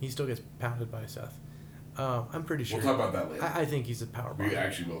 Oh. He still gets pounded by Seth. I'm pretty sure. We'll talk about that later. I think he's the power bottom. We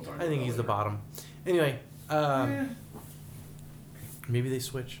actually will talk about I think that he's the later. bottom. Anyway, maybe they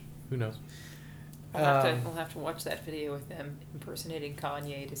switch. Who knows? We'll have to watch that video with them impersonating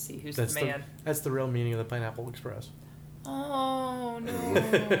Kanye to see who's the man. That's the real meaning of the Pineapple Express. Oh,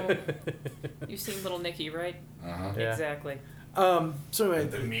 no. You've seen Little Nicky, right? Uh-huh. Yeah. Exactly. So anyway,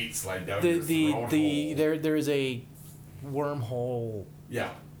 The meat slide down the your throat hole. there is a wormhole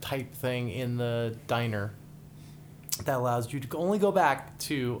Yeah. type thing in the diner that allows you to only go back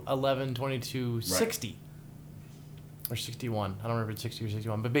to 11/22/60 or 61. I don't remember if it's 60 or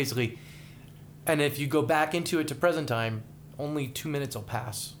 61, but basically, and if you go back into it to present time, only 2 minutes will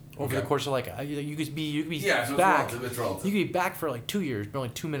pass over the Okay. course of like you could be Yeah, so back. it's relative. It's relative. You could be back for like 2 years, but only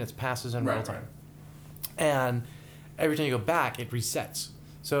 2 minutes passes in real Right, time. And every time you go back, it resets.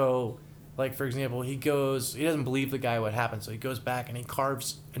 So, like for example, he doesn't believe the guy what happened, so he goes back and he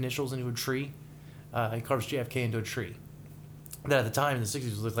carves initials into a tree. He carves JFK into a tree. That at the time in the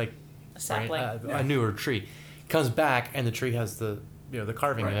 60s looked like A sapling. a newer tree. Comes back and the tree has the the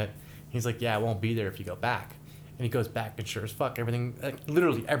carving in Right. it. He's like, yeah, it won't be there if you go back. And he goes back and sure as fuck, everything,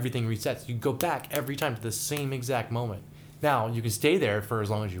 literally everything resets. You go back every time to the same exact moment. Now, you can stay there for as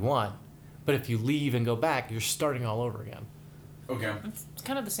long as you want, but if you leave and go back, you're starting all over again. Okay. It's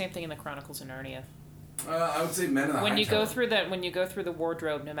kind of the same thing in the Chronicles of Narnia. I would say Men in the When High you go Tower. through when you go through the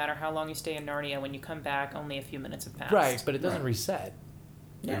wardrobe, no matter how long you stay in Narnia, when you come back, only a few minutes have passed. Right, but it doesn't Right. reset.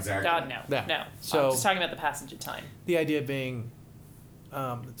 No. Exactly. God, no. Yeah. No. So- I'm just talking about the passage of time. The idea being,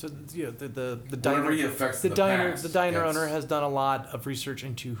 so you know, the Whatever diner, he affects the diner, past the diner gets- owner has done a lot of research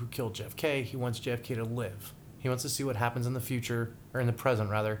into who killed JFK. He wants JFK to live. He wants to see what happens in the future, or in the present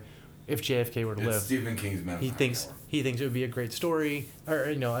rather, if JFK were to It's live. Stephen King's Man. He thinks it would be a great story, or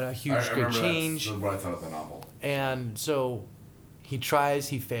you know, a huge I great remember change. That's what I thought of the novel. And so he tries,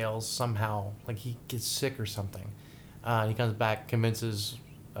 he fails somehow, like he gets sick or something. He comes back, convinces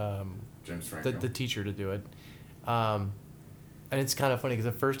James Franco. the teacher to do it. And it's kind of funny because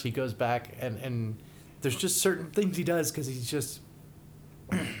at first he goes back and there's just certain things he does because he's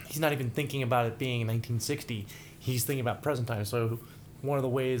not even thinking about it being 1960. He's thinking about present time. So one of the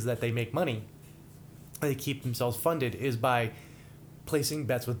ways that they make money, they keep themselves funded, is by placing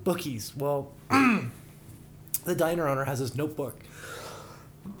bets with bookies. Well, the diner owner has this notebook,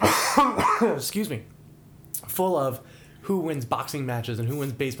 excuse me, full of who wins boxing matches and who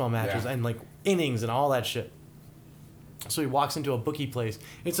wins baseball matches and like innings and all that shit. So he walks into a bookie place.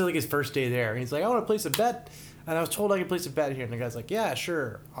 It's like his first day there. And he's like, I want to place a bet. And I was told I could place a bet here. And the guy's like, yeah,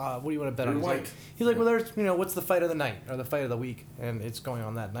 sure. What do you want to bet on? He's like, well, there's, you know, what's the fight of the night or the fight of the week? And it's going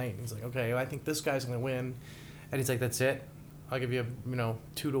on that night. And he's like, okay, well, I think this guy's going to win. And he's like, that's it. I'll give you,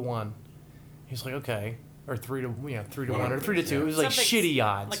 2-1. He's like, okay. Or 3-1 or 3-2. It was like Something- shitty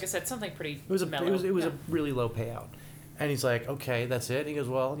odds. Like I said, something pretty It was mellow. a really low payout. And he's like, okay, that's it. And he goes,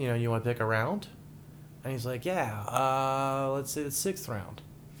 well, you want to pick a round? And he's like, yeah, let's say the 6th round.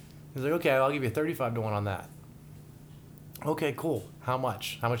 He's like, okay, I'll give you 35-1 on that. Okay, cool. How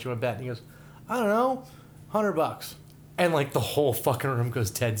much? How much you want to bet? And he goes, I don't know, $100. And like the whole fucking room goes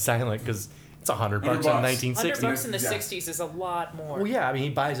dead silent because it's $100 in 1960. $100 in the 60s is a lot more. Well, yeah, I mean, he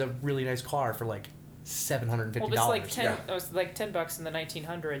buys a really nice car for like $750. Well, it's like it was like $10 in the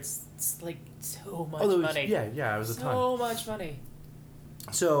 1900s. It's like so much money. Yeah, it was a ton. So much money.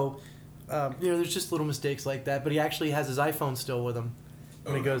 So, there's just little mistakes like that. But he actually has his iPhone still with him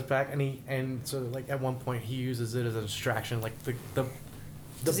when he goes back, and so like at one point he uses it as a distraction. Like the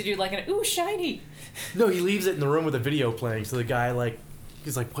Does he do like an ooh shiny? No, he leaves it in the room with a video playing. So the guy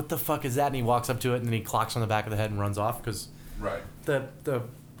he's like, what the fuck is that? And he walks up to it and then he clocks on the back of the head and runs off because the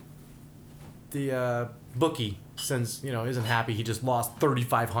bookie isn't happy. He just lost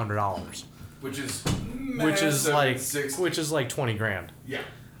 $3,500, which is like 20 grand. Yeah.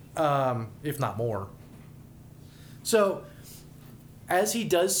 If not more. So, as he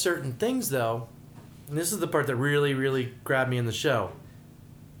does certain things, though, and this is the part that really, really grabbed me in the show.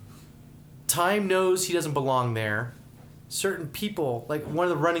 Time knows he doesn't belong there. Certain people, like one of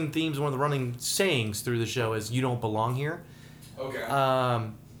the running themes, one of the running sayings through the show is, "You don't belong here." Okay.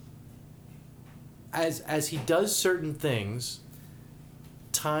 As he does certain things,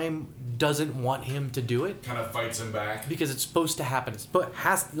 time doesn't want him to do it. Kind of fights him back. Because it's supposed to happen.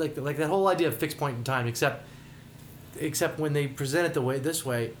 Like that whole idea of fixed point in time, except when they present it this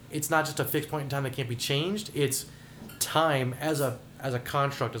way, it's not just a fixed point in time that can't be changed. It's time as a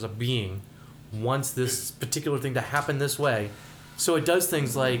construct, as a being, wants this particular thing to happen this way. So it does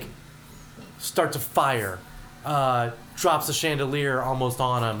things like starts a fire, drops a chandelier almost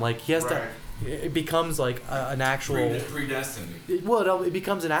on him. Like he has to. It becomes like an actual predestined. It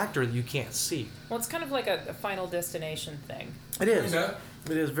becomes an actor that you can't see. Well, it's kind of like a Final Destination thing. It is. Yeah.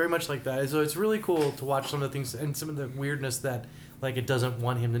 It is very much like that. So it's really cool to watch some of the things and some of the weirdness that like it doesn't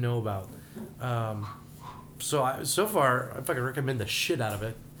want him to know about. So far, if I could recommend the shit out of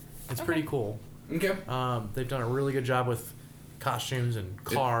it, it's pretty cool. Okay. They've done a really good job with costumes and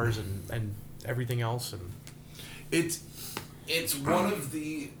cars and everything else. And it's one of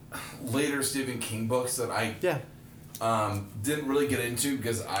the later Stephen King books that I didn't really get into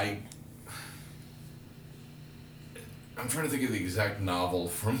because I'm trying to think of the exact novel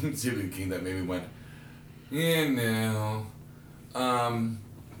from Stephen King that maybe went, no.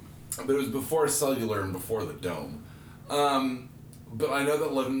 But it was before Cellular and before The Dome. But I know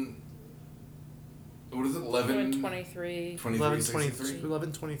that 1123.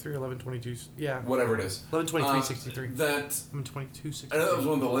 1123, yeah. Whatever it is. 112363. 112263. I know that was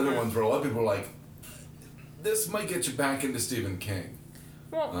one of the later ones where a lot of people were like, this might get you back into Stephen King.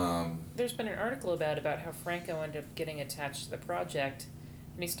 Well, there's been an article about how Franco ended up getting attached to the project,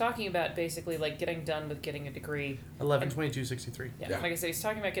 and he's talking about basically like getting done with getting a degree. 112263. Yeah, like I said, he's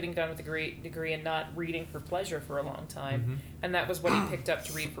talking about getting done with a degree and not reading for pleasure for a long time, and that was what he picked up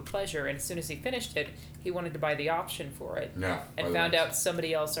to read for pleasure. And as soon as he finished it, he wanted to buy the option for it. Yeah. And found out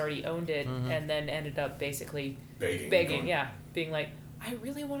somebody else already owned it, and then ended up basically begging, being like, I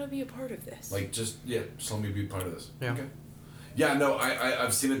really want to be a part of this. Like, just let me be part of this. Yeah. Okay. Yeah, no,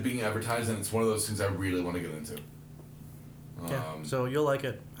 I've seen it being advertised, and it's one of those things I really want to get into. Yeah, so you'll like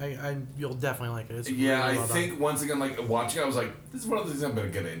it. You'll definitely like it. It's yeah, really I well think done. once again, like watching it, I was like, this is one of the things I'm gonna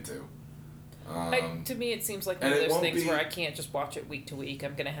get into. To me, it seems like one of those things where I can't just watch it week to week.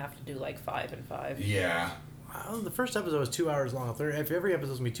 I'm gonna have to do like 5 and 5. Yeah. The first episode was 2 hours long. If every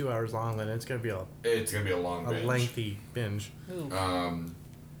episode's gonna be 2 hours long, then it's gonna be a long binge. lengthy binge. But,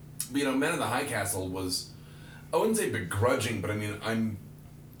 you know, Men in the High Castle was, I wouldn't say begrudging, but I mean, I'm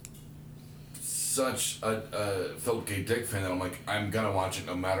such a Philip K. Dick fan that I'm like, I'm gonna watch it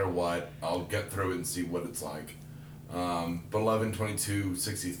no matter what. I'll get through it and see what it's like. But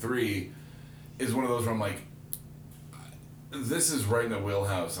 11/22/63 is one of those where I'm like, this is right in the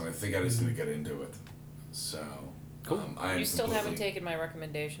wheelhouse, and I think I just need to get into it. So, cool. You still haven't taken my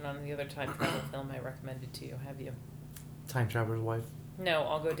recommendation on the other time travel film I recommended to you, have you? Time Traveler's Wife. No,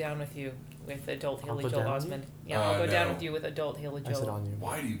 I'll go down with you with adult Haley go Joel down with Osment. Yeah, I'll go down no. with you with adult Haley I said Joel. on you.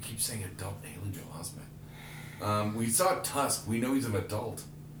 Why do you keep saying adult Haley Joel Osment? We saw Tusk. We know he's an adult.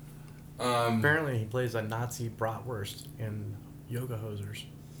 Apparently, he plays a Nazi bratwurst in Yoga Hosers.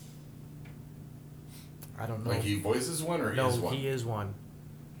 I don't know. Like he voices one or no, is one? he is one.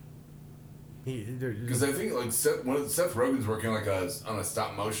 Because I think like Seth Rogen's working like on a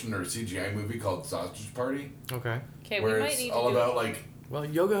stop motion or CGI movie called Sausage Party. Okay. Okay, where we might it's need all to about like Well,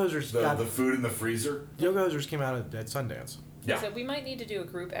 Yoga Hosers the food in the freezer. Yoga Hosers came out at Sundance. Yeah. So we might need to do a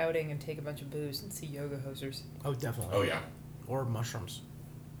group outing and take a bunch of booze and see Yoga Hosers. Oh, definitely. Oh yeah. Or mushrooms.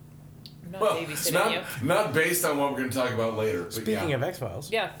 I'm not Well, babysitting you. not based on what we're going to talk about later. But Speaking of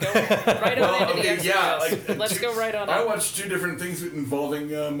X-Files. Yeah, go right on into the X-Files. Let's go right on I up. watched 2 different things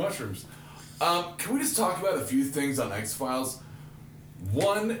involving mushrooms. Can we just talk about a few things on X-Files?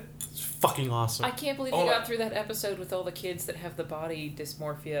 One, It's fucking awesome. I can't believe you got through that episode with all the kids that have the body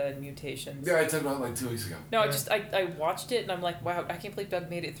dysmorphia and mutations. yeah, I talked about it like 2 weeks ago. No, I watched it and I'm like, wow, I can't believe Doug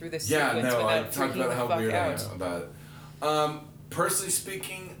made it through this Yeah, sequence no, I without talked freaking about the how fuck weird I out. am about it. Personally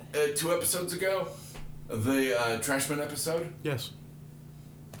speaking, 2 episodes ago, the Trashman episode, yes.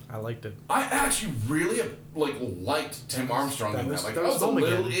 I liked it. I actually really liked Tim Armstrong in that. Like I was a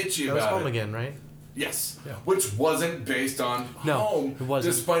little itchy that was about Home it. Again, right? Yes, Yeah. which wasn't based on Home, it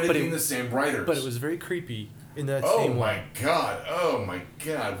wasn't. despite it But being the same writers. But it was very creepy in that Oh same my way. god! Oh my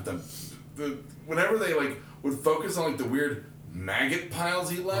god! The whenever they would focus on the weird maggot piles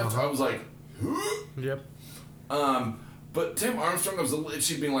he left, I was like, huh? Yep. But Tim Armstrong was a little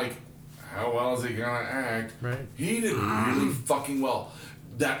itchy, being like, how well is he gonna act? Right. He did really fucking well.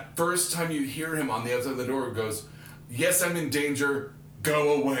 That first time you hear him on the outside of the door, it goes, "Yes, I'm in danger.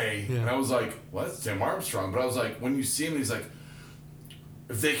 Go away." Yeah. And I was like, well, that's Tim Armstrong. But I was like, when you see him, he's like,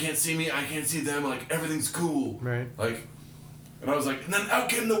 if they can't see me, I can't see them. Like, everything's cool. Right. Like, and I was like, and then out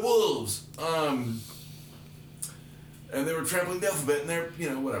came the wolves. And they were trampling the alphabet, and they're,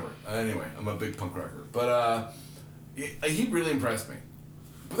 whatever. Anyway, I'm a big punk rocker. But he really impressed me.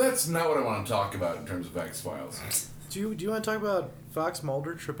 But that's not what I want to talk about in terms of X-Files. Do you want to talk about Fox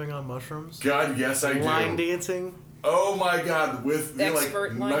Mulder tripping on mushrooms? God, yes, I do. Line dancing. Oh my God, with the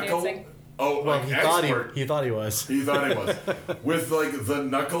Expert line knuckle. dancing? Oh, Well, like he expert. thought he was. He thought he was. With the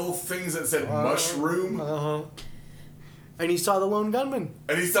knuckle things that said mushroom. Uh-huh. And he saw the lone gunman.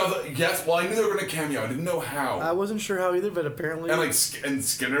 And he saw well, I knew they were going to cameo. I didn't know how. I wasn't sure how either, but apparently... And and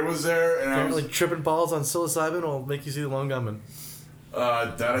Skinner was there, and apparently tripping balls on psilocybin will make you see the lone gunman.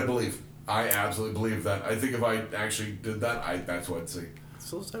 That I believe. I absolutely believe that. I think if I actually did that, that's what I'd see.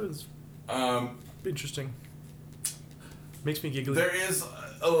 Psilocybin's interesting. Makes me giggly. There is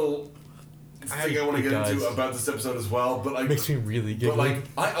a little thing I want to get into about this episode as well, but makes me really giggly.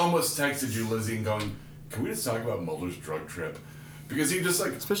 But I almost texted you, Lizzie, and going, can we just talk about Mulder's drug trip? Because he just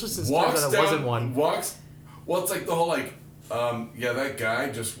especially since walks it down, wasn't one. well, it's like the whole that guy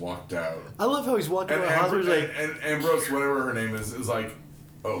just walked out. I love how he's walking And, around. and Ambrose, whatever her name is like,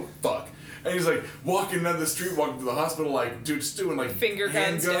 oh fuck. And he's like walking down the street, walking to the hospital, dude, just doing finger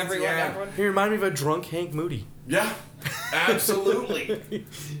guns to everyone. Yeah. He reminded me of a drunk Hank Moody. Yeah, absolutely.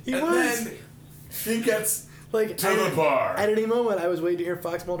 He and was. then he gets to the bar. At any moment, I was waiting to hear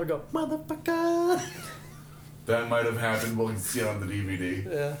Fox Mulder go, "Motherfucker." That might have happened. We'll see it on the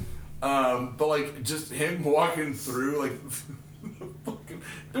DVD. Yeah. But just him walking through, fucking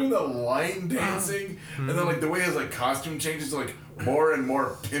doing the line dancing, and then the way his costume changes to more and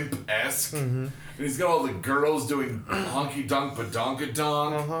more pimp-esque, and he's got all the girls doing honky donk badonka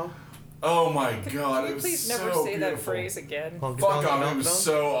donk. Uh-huh. Oh my god! Can you please never so say beautiful. that phrase again? Fuck off! It was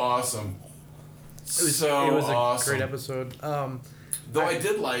so awesome. It was awesome. a great episode. Though I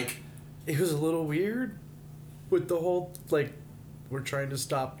did it was a little weird with the whole we're trying to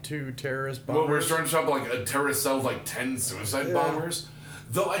stop 2 terrorist bombers. Well, we're trying to stop a terrorist cell of 10 suicide bombers.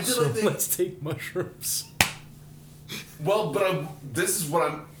 Though I did let's take mushrooms. Well, but this is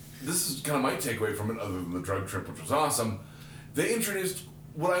kind of my takeaway from it, other than the drug trip, which was awesome. They introduced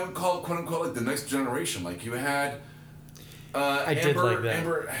what I would call, quote unquote, like the next generation. Like you had I did like that.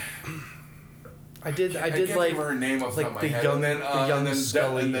 Amber, I did can't like remember her name off the top of my head. Young, and then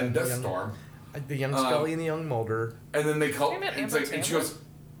Scully and then and Deathstorm. The young Scully and the young Mulder. And then they call and she goes.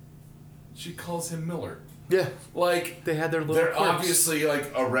 She calls him Miller. Yeah. Like they had their little. They're quirks. obviously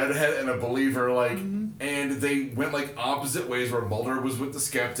like a redhead and a believer, like, and they went like opposite ways. Where Mulder was with the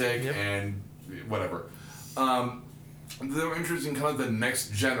skeptic and whatever. They were interesting, kind of the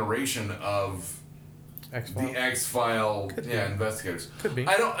next generation of X-File. the X-File investigators. Could be.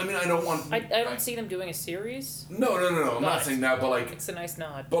 I don't want. I don't see them doing a series. No. I'm not saying that, but like it's a nice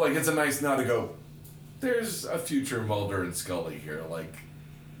nod. But like it's a nice nod to go. There's a future Mulder and Scully here. Like,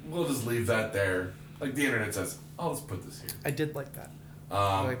 we'll just leave that there. Like the internet says, I'll just put this here. I did like that.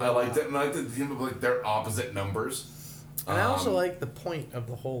 I liked it, and I liked the theme of like their opposite numbers. And I also like the point of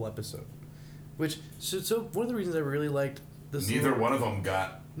the whole episode, which so one of the reasons I really liked this. Neither one of them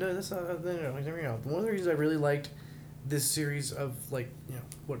got. No, that's not. No. One of the reasons I really liked this series of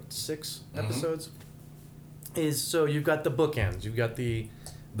 6 episodes is so you've got the bookends, you've got the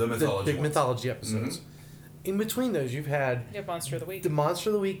mythology big mythology episodes. Mm-hmm. In between those, you've had Monster of the Week. The Monster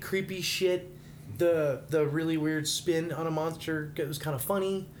of the Week, creepy shit. The really weird spin on a monster. It was kind of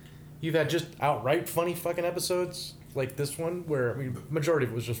funny. You've had just outright funny fucking episodes like this one, where majority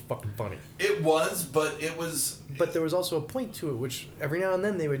of it was just fucking funny. It was, but it was. But there was also a point to it, which every now and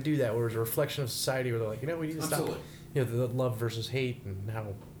then they would do that, where it was a reflection of society, where they're like, we need to stop. The love versus hate and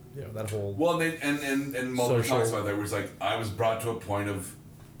how that whole. Well, and Mulder talks about that, where he's like, I was brought to a point of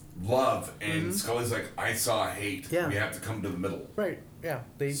love, and Scully's like, I saw hate. Yeah. We have to come to the middle. Right. Yeah.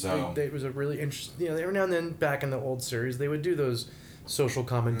 They it was a really interesting. Every now and then back in the old series, they would do those social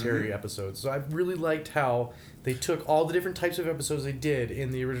commentary episodes. So I really liked how they took all the different types of episodes they did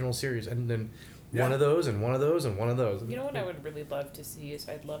in the original series, and then one of those and one of those and one of those. You know what I would really love to see is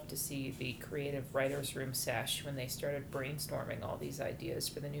I'd love to see the creative writers' room sesh when they started brainstorming all these ideas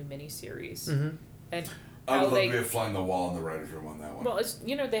for the new miniseries. Mm-hmm. And I would love to be a fly in the wall in the writers' room on that one. Well,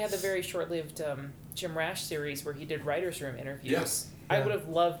 they had the very short-lived Jim Rash series where he did writers' room interviews. Yes. I would have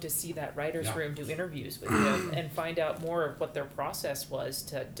loved to see that writers' room do interviews with him and find out more of what their process was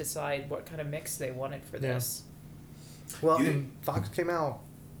to decide what kind of mix they wanted for this. Well, and Fox came out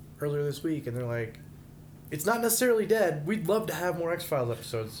earlier this week, and they're like, it's not necessarily dead. We'd love to have more X-Files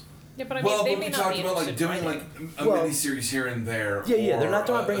episodes. Yeah, but they may we not talked be about doing a mini-series here and there. Yeah, they're not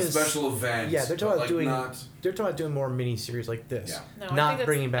talking about bringing a special event. Yeah, they're talking about doing. They're talking about doing more mini-series like this. Yeah. No, not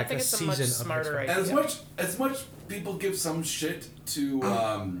bringing back a season much of smarter idea. And as much people give some shit to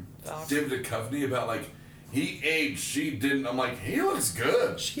David Duchovny about he aged, she didn't. I'm like, he looks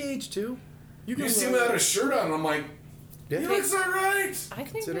good. She aged too. You see him without a shirt on, and I'm like, he looks alright. I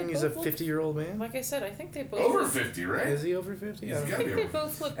think considering he's a 50-year-old man. Like I said, I think they both over 50, right? Is he over 50? I think they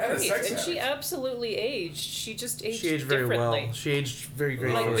both look great, and she absolutely aged. She just aged very differently. well. She aged very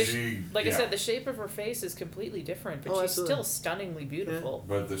gracefully. I said, the shape of her face is completely different, but she's still stunningly beautiful.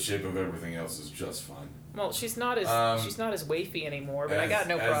 Yeah. But the shape of everything else is just fine. Well, she's not as wafy anymore, but I got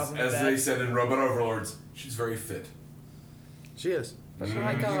no problem with that. As they said in Robot Overlords, she's very fit. She is. But oh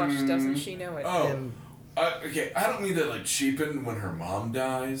my gosh, doesn't she know it? Oh. Okay, I don't mean to cheapen when her mom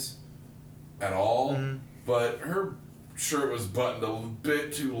dies at all, but her shirt was buttoned a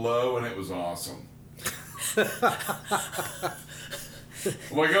bit too low and it was awesome. I'm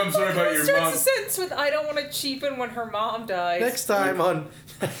sorry about your mom. Starts a sentence with "I don't want to cheapen when her mom dies." Next time on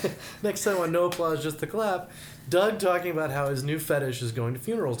No Applause, Just the Clap, Doug talking about how his new fetish is going to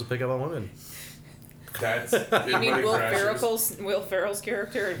funerals to pick up on women. That's you mean Will Ferrell's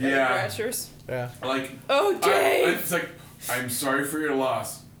character in Wedding Crashers? Yeah. Oh, Dave! It's I'm sorry for your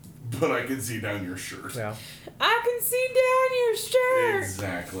loss, but I can see down your shirt. Yeah. I can see down your shirt!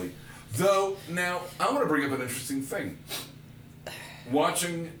 Exactly. Though, now, I want to bring up an interesting thing.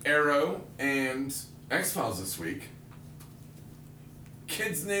 Watching Arrow and X-Files this week,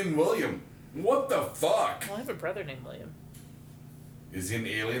 kid's named William. What the fuck? Well, I have a brother named William. Is he an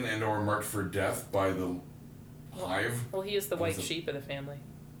alien and or marked for death by the Hive? Well, he is the white sheep of the family.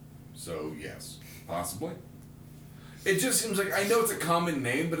 So, yes. Possibly. It just seems like, I know it's a common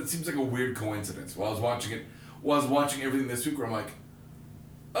name, but it seems like a weird coincidence. While I was watching everything this week where I'm like,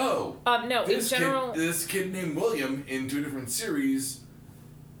 oh. No, in general. This kid named William in 2 different series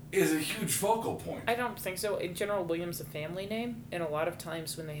is a huge focal point. I don't think so. In general, William's a family name, and a lot of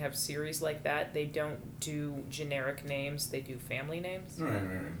times when they have series like that, they don't do generic names, they do family names. Right.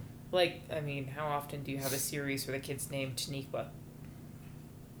 How often do you have a series where the kid's named Taniqua?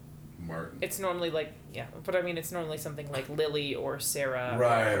 Martin. It's normally like, but I mean, it's normally something like Lily or Sarah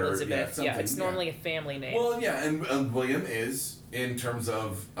right, or Elizabeth. Or, it's normally a family name. Well, yeah, and William is, in terms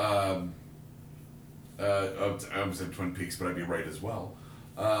of, I almost said Twin Peaks, but I'd be right as well.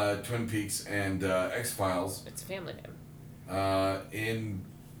 Twin Peaks and X-Files. It's a family name. In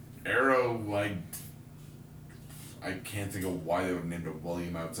Arrow, like, I can't think of why they would have named it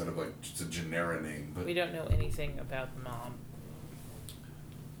William outside of, like, just a generic name. But we don't know anything about the mom.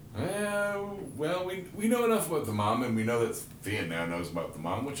 Well, we know enough about the mom, and we know that Thea now knows about the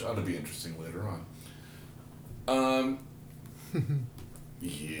mom, which ought to be interesting later on.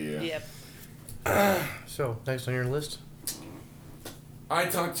 Yeah. Yep. So, next on your list? I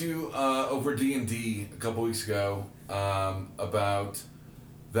talked to you over D&D a couple weeks ago about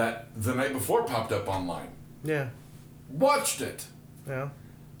that The Night Before popped up online. Yeah. Watched it. Yeah.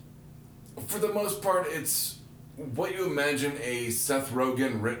 For the most part, it's what you imagine a Seth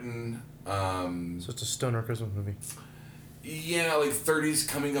Rogen written... so it's a stoner Christmas movie. Yeah, like 30s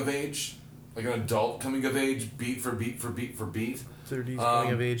coming of age. Like an adult coming of age, beat for beat for beat for beat. 30s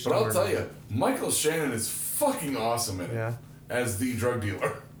coming of age. But I'll tell you, Michael Shannon is fucking awesome in it. As the drug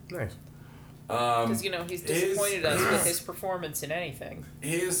dealer. Nice. Because, he's disappointed us with his performance in anything.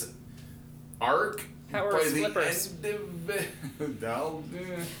 His arc... How are his flippers?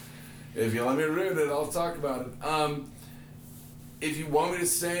 If you let me read it, I'll talk about it. If you want me to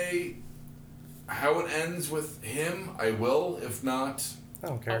say how it ends with him, I will. If not... I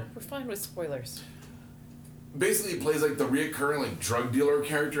don't care. We're fine with spoilers. Basically, he plays like the reoccurring like drug dealer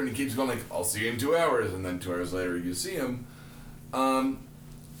character, and he keeps going like, "I'll see you in 2 hours," and then 2 hours later you see him.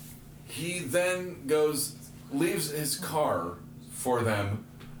 He then leaves his car for them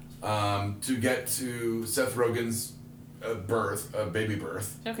to get to Seth Rogen's baby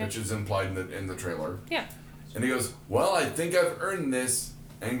birth, which is implied in the trailer. Yeah. And he goes, "Well, I think I've earned this,"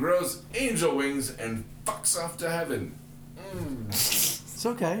 and grows angel wings and fucks off to heaven. It's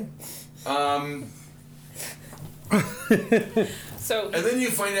okay. So and then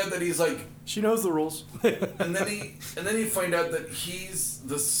you find out that he's like, she knows the rules. and then you find out that he's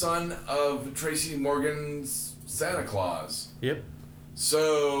the son of Tracy Morgan's Santa Claus. Yep.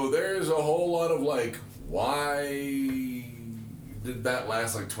 So there's a whole lot of like, why did that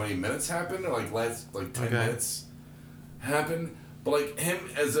last like 20 minutes happen, or like last like 10 minutes happen? But like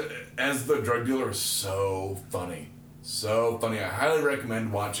him as the drug dealer is so funny. So funny. I highly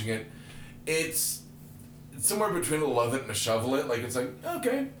recommend watching it. It's somewhere between a love it and a shovel it. Like, it's like,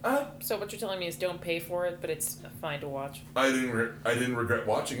 okay. So what you're telling me is don't pay for it, but it's fine to watch. I didn't regret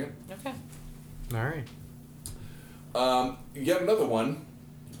watching it. Okay. All right. Yet another one,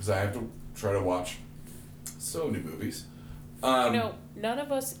 because I have to try to watch so many movies. None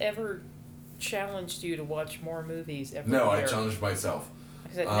of us ever challenged you to watch more movies every year. No, I challenged myself. I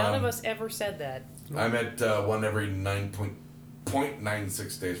said none of us ever said that. I'm at one every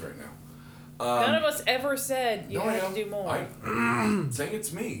 9.96 days right now. None of us ever said you had to do more. I'm saying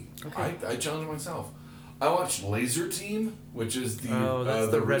it's me. Okay. I challenge myself. I watched Laser Team, which is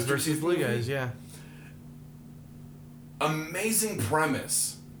the Red versus Blue guys, yeah. Amazing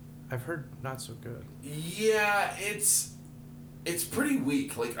premise. I've heard not so good. Yeah, it's pretty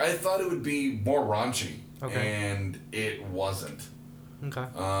weak. Like, I thought it would be more raunchy, and it wasn't. Okay.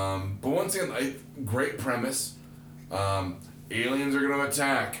 But once again, great premise. Aliens are going to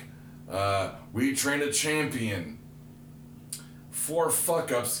attack. We train a champion. 4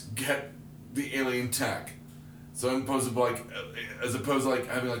 fuck-ups get the alien tech. So as opposed to like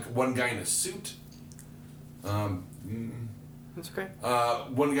having like one guy in a suit. That's okay.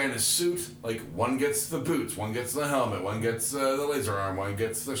 One guy in a suit, like one gets the boots, one gets the helmet, one gets the laser arm, one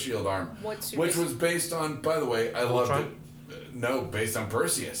gets the shield arm. Which was based on, by the way, I loved it. No, based on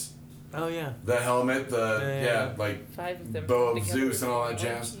Perseus. Oh yeah. The helmet, like 5 of them bow of Zeus and all that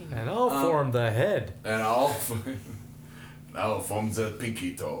jazz. And all form the head. And all forms the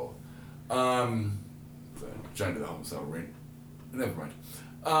pinky toe. Trying to do the homicide right? Never mind.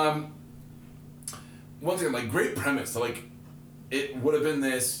 Once again, like great premise. So, like, it would have been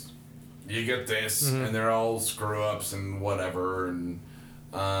this. You get this, and they're all screw ups and whatever, and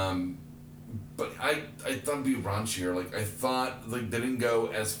but I thought it'd be raunchier. Like, I thought like they didn't go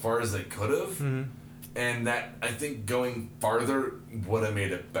as far as they could have, and that I think going farther would have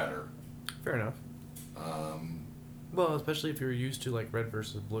made it better. Fair enough. Well, especially if you're used to like Red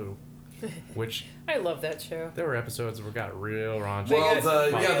versus Blue, which I love that show. There were episodes where got real raunchy.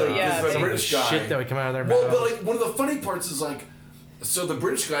 Well, the British guy shit that would come out of their mouth. mouth. But like one of the funny parts is like, so the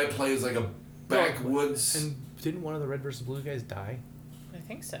British guy plays like a backwoods. And didn't one of the Red versus Blue guys die? I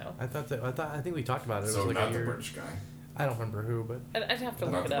think so. I think we talked about it. So was like not the British guy. I don't remember who, but I'd have to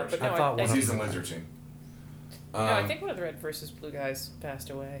Not look it the up. But British no, I thought one of He's them- in Lizard Team. no, I think one of the Red versus Blue guys passed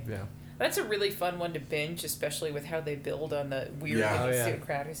away. yeah. That's a really fun one to binge, especially with how they build on the weird Yeah. Oh, yeah.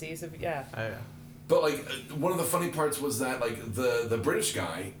 idiosyncrasies of But like one of the funny parts was that like the British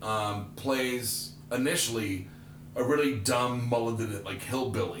guy plays initially a really dumb mulleted like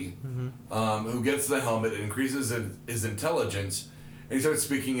hillbilly who gets the helmet and increases his intelligence, and he starts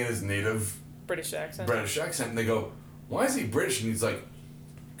speaking in his native British accent. and they go, "Why is he British?" And he's like,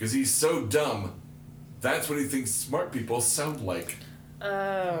 "Because he's so dumb. That's what he thinks smart people sound like."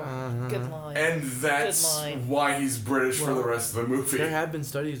 Oh, good line. And that's Good line. why he's British for the Well, rest of the movie. There have been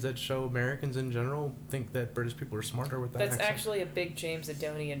studies that show Americans in general think that British people are smarter with that That's accent. actually a big James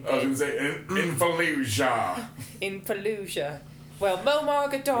Adonian I was bit. gonna say in Fallujah. In Fallujah. Well,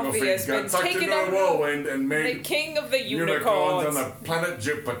 Muammar Gaddafi has been got sucked taken into a over whirlwind and the made king of the unicorns unicorns. on the planet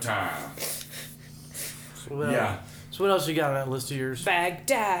Jupiter. So what Yeah. else- So what else you got on that list of yours?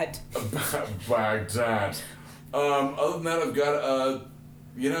 Baghdad. Baghdad. Other than that, I've got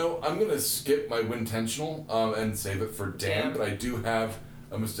I'm gonna skip my Wintentional and save it for Dan, Dan. but I do have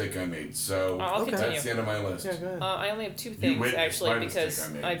a mistake I made, so I'll Okay. continue. that's the end of my list. Yeah, go ahead. I only have two things witnessed actually my mistake because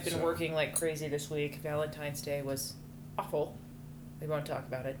I made, I've been so. working like crazy this week. Valentine's Day was awful. We won't talk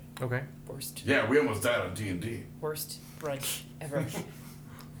about it. Okay. Worst Yeah, we almost died on D&D. worst brunch ever.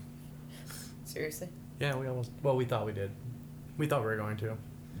 Seriously? Yeah, we thought we did. We thought we were going to.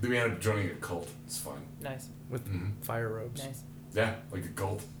 Then we ended up joining a cult. It's fine. Nice. With fire robes. Nice. Yeah, like a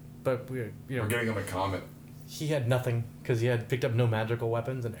cult. But we, We're getting on a comet. he had nothing because he had picked up no magical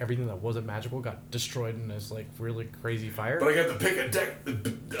weapons and everything that wasn't magical got destroyed in this like really crazy fire. But I got the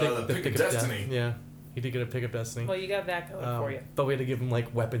pick of destiny. Yeah, he did get a pick of destiny. Well, you got that going for you. But we had to give him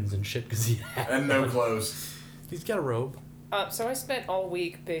like weapons and shit because he had And no clothes. He's got a robe. So I spent all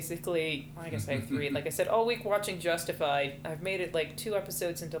week basically, I guess I have 3, like I said, all week watching Justified. I've made it like 2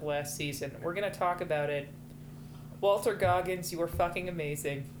 episodes into the last season. We're going to talk about it. Walter Goggins, you were fucking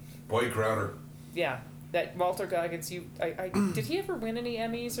amazing. Boy Crowder. Yeah, that Walter Goggins, did he ever win any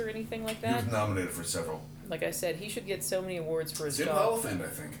Emmys or anything like He that? was nominated for several. Like I said, he should get so many awards for his He's in the job elephant, I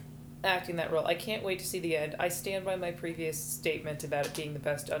think. acting that role. I can't wait to see the end. I stand by my previous statement about it being the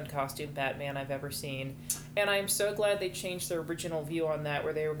best uncostumed Batman I've ever seen. And I am so glad they changed their original view on that,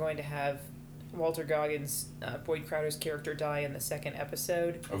 where they were going to have Walter Goggins, Boyd Crowder's character, die in the second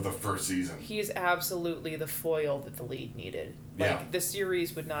episode. Of the first season. He is absolutely the foil that the lead needed. Like, Yeah. the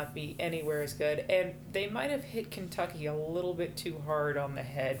series would not be anywhere as good. And they might have hit Kentucky a little bit too hard on the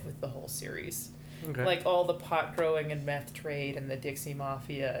head with the whole series. Okay. Like all the pot growing and meth trade and the Dixie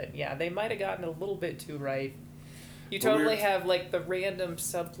Mafia. Yeah, they might have gotten a little bit too right. You But totally we're- have like the random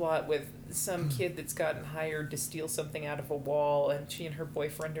subplot with some kid that's gotten hired to steal something out of a wall, and she and her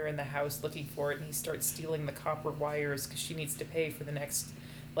boyfriend are in the house looking for it, and he starts stealing the copper wires because she needs to pay for the next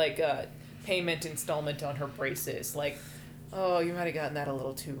payment installment on her braces. Like, oh, you might have gotten that a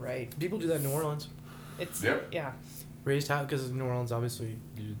little too right. People do that in New Orleans. It's Yep. yeah. Raised house, because in New Orleans, obviously,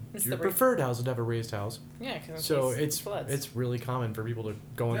 It's your the preferred house would have a raised house. Yeah, because So it's really common for people to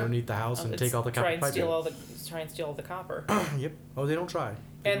go Yeah. underneath the house and It's take all the copper try and pipe. steal all the copper. Yep. Oh, they don't try.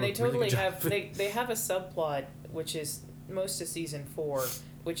 And they do a really totally good have job. they have a subplot which is most of season 4,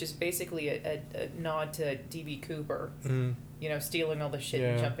 which is basically a nod to DB Cooper, Mm. stealing all the shit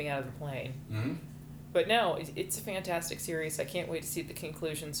and Yeah. jumping out of the plane. Mm-hmm. But no, it's a fantastic series. I can't wait to see the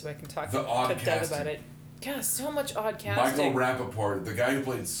conclusion so I can talk The to odd Doug casting. about it. God, so much odd casting. Michael Rappaport, the guy who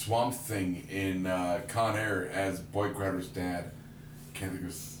played Swamp Thing in Con Air as Boyd Crowder's dad. Can't think of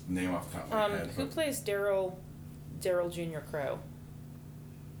his name off the top of my head. Who but plays Daryl Jr. Crow?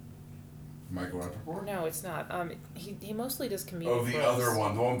 Michael Rappaport? No, it's not. He mostly does comedic Oh, the roles. other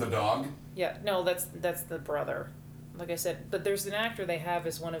one, the one with the dog? Yeah, no, that's the brother. Like I said, but there's an actor they have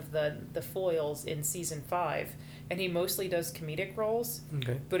as one of the foils in season 5, and he mostly does comedic roles.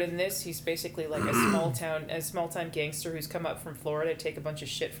 Okay. But in this, he's basically like a small time gangster who's come up from Florida to take a bunch of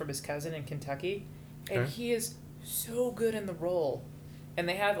shit from his cousin in Kentucky, and Okay. he is so good in the role. And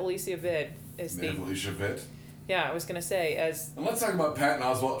they have Alicia Vitt as They have Alicia Vitt. yeah, I was gonna say as And let's talk about Patton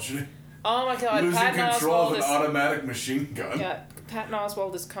Oswalt oh my god, losing Patton control Oswalt of is an automatic machine gun. yeah, Patton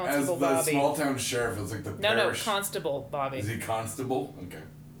Oswalt is As Constable the Bobby. small town sheriff, it's like the No, parish. Constable Bobby. Is he constable? Okay.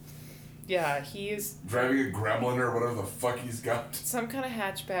 Yeah, he is Driving a gremlin or whatever the fuck he's got. some kind of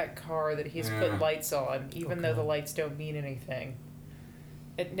hatchback car that he's Yeah. put lights on, even though Okay. the lights don't mean anything.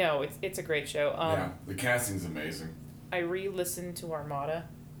 It's a great show. Yeah, the casting's amazing. I re-listened to Armada,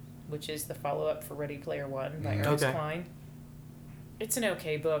 which is the follow-up for Ready Player One by Ernest Okay. Cline. It's an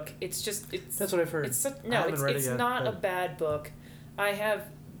okay book. It's That's what I've heard. It's I haven't read it it's yet, not a but- bad book. I have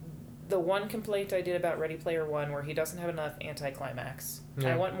the one complaint I did about Ready Player One, where he doesn't have enough anticlimax.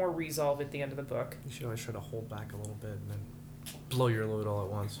 Yeah. I want more resolve at the end of the book. You should always try to hold back a little bit and then blow your load all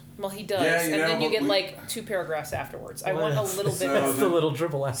at once. Well, he does, Yeah, and then you get like 2 paragraphs afterwards. I want a little bit. That's the little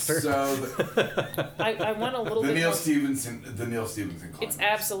dribble after. I want a little bit. The Neil more. Stephenson climax. It's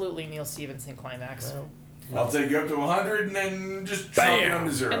absolutely Neil Stephenson climax. I'll take you up to 100 and then just drop it on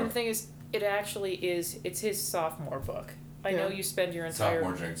to 0. And the thing is, it actually is. It's his sophomore book. I know you spend your entire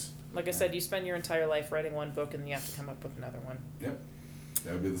sophomore jinx. Like I said, you spend your entire life writing one book, and you have to come up with another one. Yep,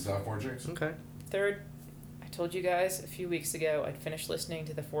 that would be the sophomore jinx. Okay. Third, I told you guys a few weeks ago I'd finished listening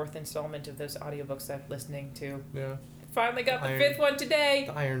to the 4th installment of those audiobooks I'm listening to. Yeah. Finally got the 5th one today.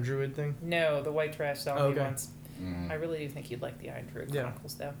 The Iron Druid thing. No, the White Trash Zombie Okay. ones. Mm-hmm. I really do think you'd like the Iron Druid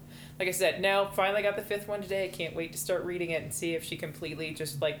Chronicles, though. Like I said, no, finally got the 5th one today. I can't wait to start reading it and see if she completely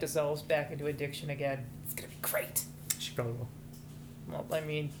just like dissolves back into addiction again. It's gonna be great. She probably will. Well, I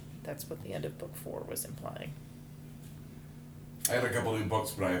mean, that's what the end of book 4 was implying. I had a couple new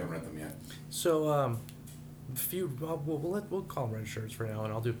books, but I haven't read them yet. So, we'll call them red shirts for now,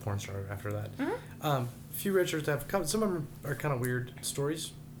 and I'll do porn star after that. Mm-hmm. A few red shirts have some of them are kind of weird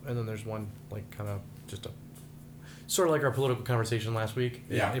stories, and then there's one like kind of just a sort of like our political conversation last week.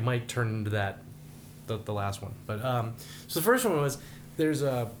 Yeah, it might turn into that, the last one. But so the first one was there's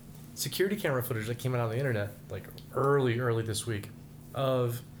a security camera footage that came out on the internet like early this week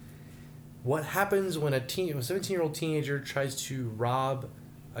of what happens when a 17-year-old teenager tries to rob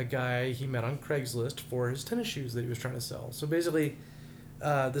a guy he met on Craigslist for his tennis shoes that he was trying to sell. So basically,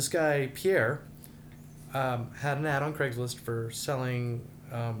 this guy, Pierre, had an ad on Craigslist for selling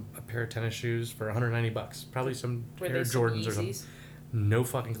a pair of tennis shoes for $190. Probably some Air Jordans or something. No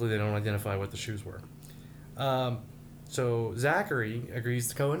fucking clue. They don't identify what the shoes were. So Zachary agrees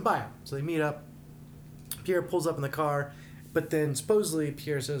to go and buy them. So they meet up. Pierre pulls up in the car, but then supposedly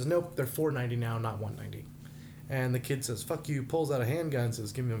Pierre says, nope, they're $490 now, not $190. And the kid says, fuck you, pulls out a handgun,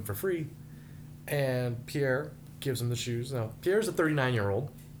 says, give me them for free. And Pierre gives him the shoes. Now, Pierre's a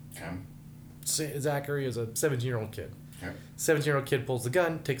 39-year-old. Okay. Zachary is a 17-year-old kid. Okay. 17-year-old kid pulls the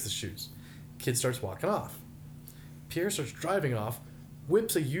gun, takes the shoes. Kid starts walking off. Pierre starts driving off,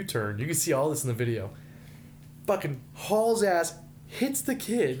 whips a U-turn. You can see all this in the video. Fucking hauls ass, hits the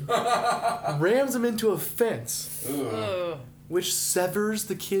kid, rams him into a fence, which severs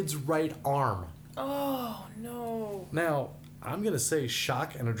the kid's right arm. Oh, no. Now, I'm going to say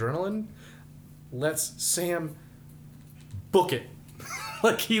shock and adrenaline lets Sam book it.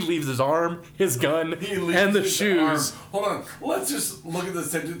 Like he leaves his arm, his gun, and the shoes. Arm. Hold on. Let's just look at the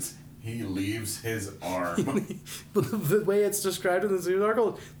sentence. He leaves his arm. But the way it's described in this news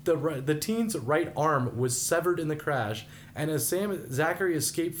article, the teen's right arm was severed in the crash, and as Zachary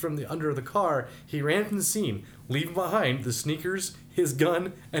escaped from the under the car, he ran from the scene, leaving behind the sneakers, his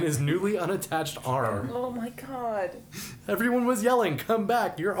gun, and his newly unattached arm. Oh my god. Everyone was yelling, "Come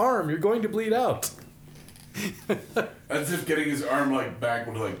back! Your arm! You're going to bleed out!" As if getting his arm back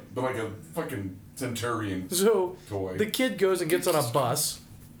would like a fucking centurion. So toy. The kid goes and gets on a bus.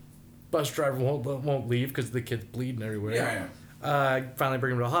 Bus driver won't leave because the kid's bleeding everywhere. Yeah. Finally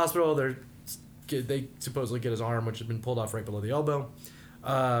bring him to a hospital. They supposedly get his arm, which had been pulled off right below the elbow.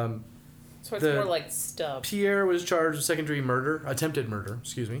 So it's more like stub. Pierre was charged with attempted murder,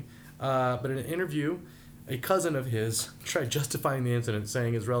 excuse me. But in an interview, a cousin of his tried justifying the incident,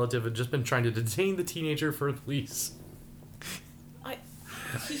 saying his relative had just been trying to detain the teenager for police.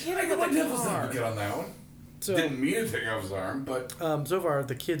 He hit him with a car. Get on that one. So, didn't mean to take off his arm, but... so far,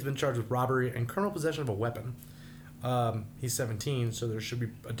 the kid's been charged with robbery and criminal possession of a weapon. He's 17, so there should be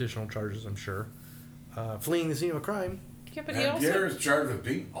additional charges, I'm sure. Fleeing the scene of a crime. Yeah, but and Pierre is charged with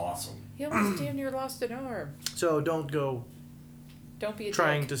being awesome. He almost damn near lost an arm. So don't be a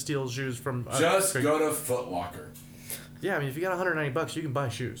trying dick. to steal shoes from... Just go to Foot Locker. Yeah, I mean, if you got $190, you can buy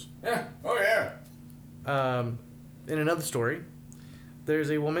shoes. Yeah. Oh, yeah. In another story,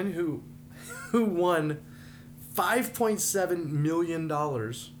 there's a woman who won $5.7 million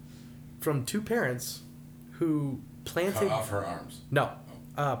from two parents who planted... Cut off her arms. No.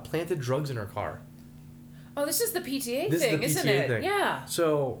 Planted drugs in her car. Oh, this is the PTA This thing, is the isn't PTA it? thing. Yeah.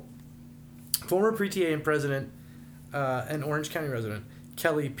 So, former PTA and president and Orange County resident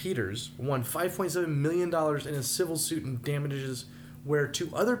Kelly Peters won $5.7 million in a civil suit and damages where two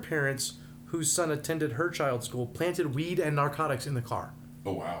other parents whose son attended her child's school planted weed and narcotics in the car.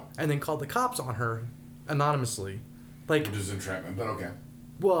 Oh, wow. And then called the cops on her anonymously. Which is entrapment, but okay.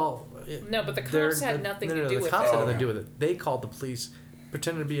 Well... No, but the cops had nothing to do with it. The cops had nothing to do with it. They called the police,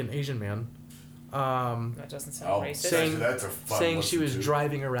 pretending to be an Asian man. That doesn't sound racist. That's a fun saying she was to.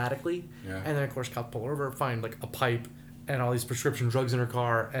 driving erratically. Yeah. And then, of course, cops pull her over, find, a pipe and all these prescription drugs in her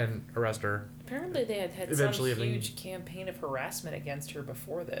car and arrest her. Apparently they had Eventually, some huge campaign of harassment against her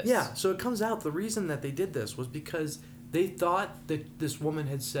before this. Yeah, so it comes out the reason that they did this was because they thought that this woman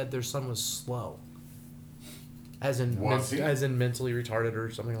had said their son was slow. As in mentally retarded or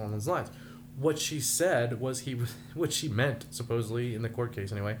something along those lines. What she said was what she meant, supposedly, in the court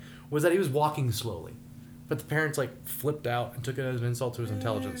case anyway, was that he was walking slowly. But the parents, like, flipped out and took it as an insult to his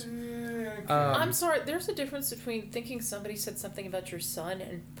intelligence. I'm sorry, there's a difference between thinking somebody said something about your son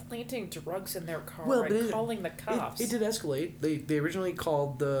and planting drugs in their car and calling the cops. It did escalate. They originally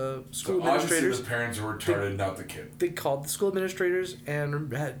called the school administrators. Obviously the parents were retarded, not the kid. They called the school administrators and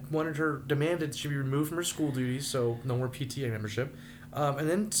demanded she be removed from her school duties, so no more PTA membership, and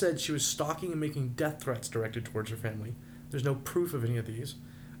then said she was stalking and making death threats directed towards her family. There's no proof of any of these.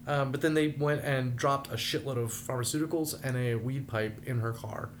 But then they went and dropped a shitload of pharmaceuticals and a weed pipe in her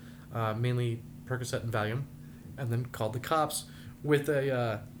car. Mainly Percocet and Valium, and then called the cops with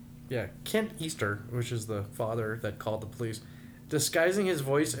Kent Easter, which is the father that called the police, disguising his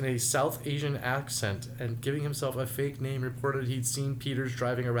voice in a South Asian accent and giving himself a fake name, reported he'd seen Peters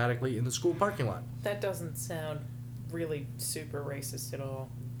driving erratically in the school parking lot. That doesn't sound really super racist at all.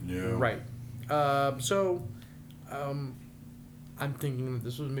 No. Right. I'm thinking that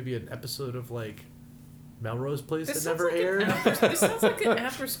this was maybe an episode of, like, Melrose Place that never aired. This sounds like an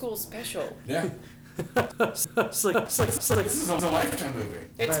after-school special. Yeah. It's like This is a Lifetime movie.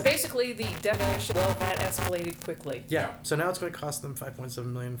 It's basically the definition of that escalated quickly. Yeah. So now it's going to cost them $5.7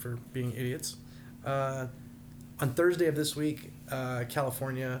 million for being idiots. On Thursday of this week,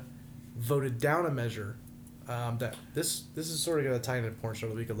 California voted down a measure that this is sort of going to tie into Porn Star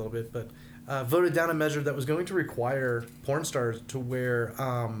of the Week a little bit, but voted down a measure that was going to require porn stars to wear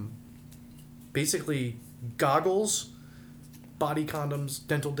basically goggles, body condoms,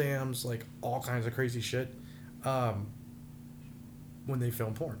 dental dams, like all kinds of crazy shit when they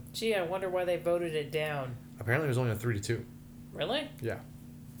film porn. Gee, I wonder why they voted it down. Apparently it was only a 3-2. Really? Yeah.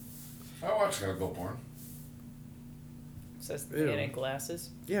 I watch goggle porn. Says the man in glasses.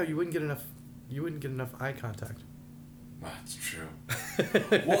 Yeah, you wouldn't get enough eye contact. That's true.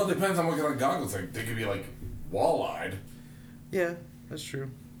 Well, it depends on what kind of goggles. Like, they could be like wall-eyed. Yeah, that's true.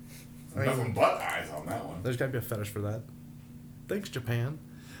 Nothing but eyes on that one. There's got to be a fetish for that. Thanks, Japan.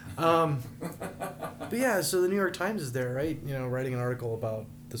 But yeah, so the New York Times is there, right? You know, writing an article about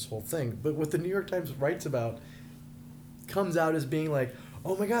this whole thing. But what the New York Times writes about comes out as being like,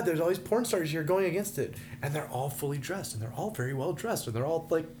 oh my God, there's all these porn stars here going against it. And they're all fully dressed. And they're all very well dressed. And they're all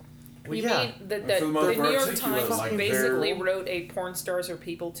like... Well, you yeah. mean the New York Times basically wrote a porn stars are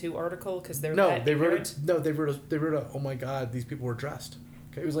people too article because they're they wrote a oh my God, these people were dressed.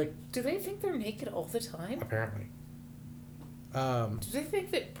 Okay, it was like, do they think they're naked all the time? Apparently. Do they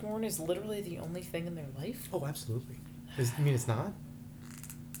think that porn is literally the only thing in their life? Oh, absolutely. I mean, it's not.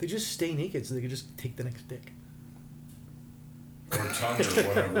 They just stay naked so they can just take the next dick. Or tongue or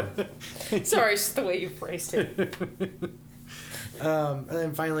whatever. Sorry, it's the way you phrased it. And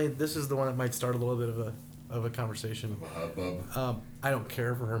then finally, this is the one that might start a little bit of a conversation. I don't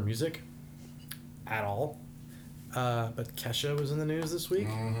care for her music at all. But Kesha was in the news this week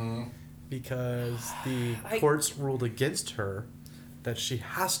because the courts ruled against her that she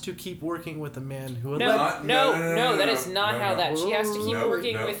has to keep working with a man who... No, that is not how that... She has to keep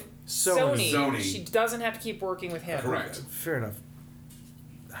working with Sony. She doesn't have to keep working with him. Correct. Fair enough.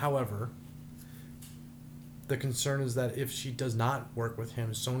 However, the concern is that if she does not work with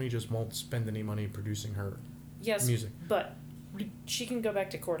him, Sony just won't spend any money producing her music. But she can go back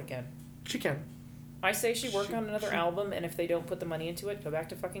to court again. She can. I say she work on another album, and if they don't put the money into it, go back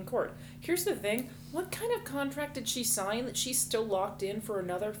to fucking court. Here's the thing. What kind of contract did she sign that she's still locked in for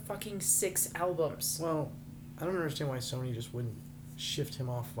another fucking 6 albums? Well, I don't understand why Sony just wouldn't shift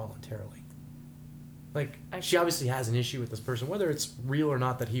him off voluntarily. Like, she obviously has an issue with this person, whether it's real or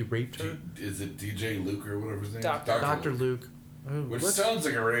not that he raped her. Is it DJ Luke or whatever his name is? Dr. Luke. Which sounds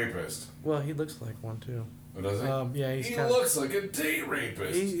like a rapist. Well, he looks like one, too. Oh, does he? Yeah, he looks like a date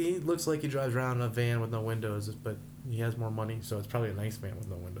rapist. He looks like he drives around in a van with no windows, but he has more money, so it's probably a nice van with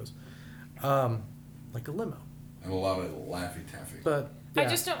no windows. Like a limo. And a lot of Laffy Taffy. But yeah. I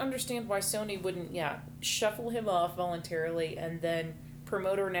just don't understand why Sony wouldn't, shuffle him off voluntarily and then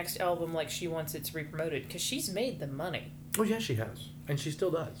promote her next album like she wants it to be promoted, because she's made the money. Oh, yeah, she has. And she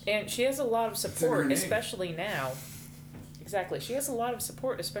still does. And she has a lot of support, especially now. Exactly. She has a lot of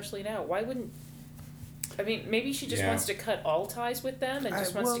support, especially now. Why wouldn't... I mean, maybe she just wants to cut all ties with them and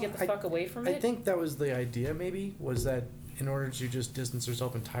just wants to get the fuck away from it. I think that was the idea, maybe, was that in order to just distance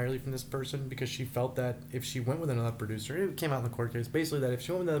herself entirely from this person because she felt that if she went with another producer, it came out in the court case, basically that if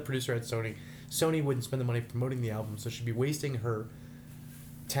she went with another producer at Sony wouldn't spend the money promoting the album, so she'd be wasting her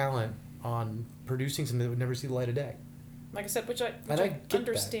talent on producing something that would never see the light of day. Like I said, which I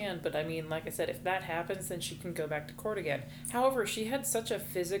understand, but I mean, like I said, if that happens, then she can go back to court again. However, she had such a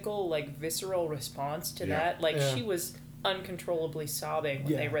physical, like, visceral response to that. Like, she was uncontrollably sobbing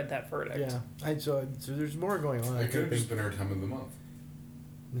when they read that verdict. Yeah. So there's more going on. It could have just been her time of the month.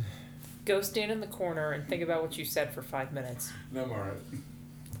 Go stand in the corner and think about what you said for 5 minutes. No, I'm alright.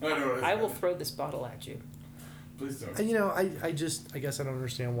 I know what I will throw this bottle at you. Please don't. You know, I guess I don't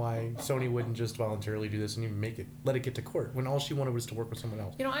understand why Sony wouldn't just voluntarily do this and even let it get to court when all she wanted was to work with someone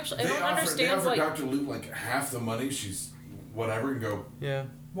else. You know, actually, I don't understand. They offered Dr. Luke like half the money. She's whatever and go. Yeah.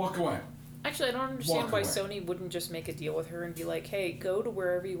 Walk away. Actually, I don't understand why Sony wouldn't just make a deal with her and be like, "Hey, go to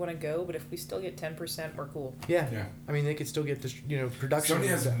wherever you want to go, but if we still get 10%, we're cool." Yeah. I mean, they could still get this, production. Sony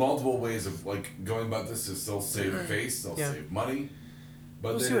has multiple ways of like going about this to still save face, they'll save money.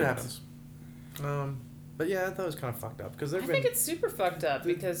 But we'll see what happens. But yeah, I thought it was kind of fucked up because I think it's super fucked up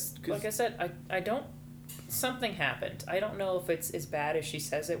because, like I said, I don't. Something happened. I don't know if it's as bad as she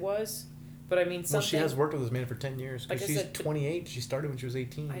says it was, but I mean, something. Well, she has worked with this man for 10 years. Like she's 28. She started when she was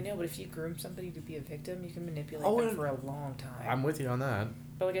 18. I know, but if you groom somebody to be a victim, you can manipulate them for a long time. I'm with you on that.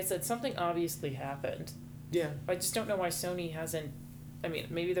 But like I said, something obviously happened. Yeah. I just don't know why Sony hasn't. I mean,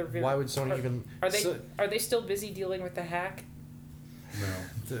 maybe they're. Why would Sony even? Are they still busy dealing with the hack?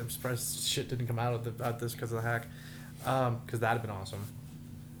 No. I'm surprised shit didn't come out of this because of the hack. Because that'd have been awesome.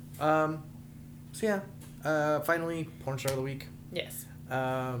 So yeah. Finally, porn star of the week. Yes.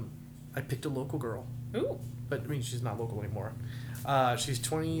 I picked a local girl. Ooh. But I mean, she's not local anymore. She's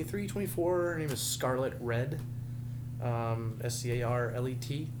 23, 24. Her name is Scarlet Red.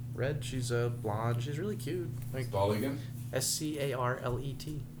 Scarlet. Red. She's a blonde. She's really cute. Like spell again.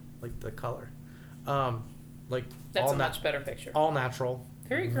 Scarlet. Like the color. Like that's a much better picture. All natural.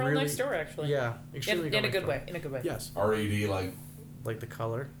 Very girl really, next door, actually. Yeah, extremely in a good way. In a good way. Yes. RAD like the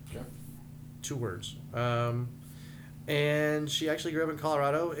color. Yeah. 2 words. And she actually grew up in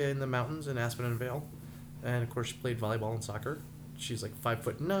Colorado in the mountains in Aspen and Vail, and of course she played volleyball and soccer. She's like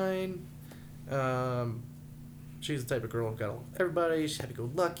 5'9". She's the type of girl who got everybody. She's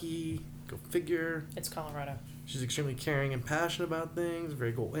happy-go-lucky. Go figure. It's Colorado. She's extremely caring and passionate about things.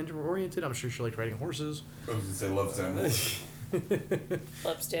 Very goal-oriented. I'm sure she liked riding horses. I was gonna say loves animals.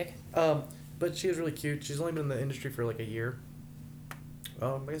 Lipstick. But she was really cute. She's only been in the industry for like a year.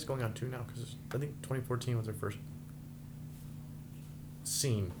 I guess going on 2 now because I think 2014 was her first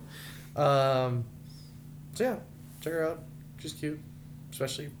scene. So yeah, check her out. She's cute,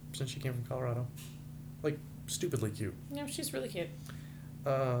 especially since she came from Colorado. Like stupidly cute. Yeah, she's really cute.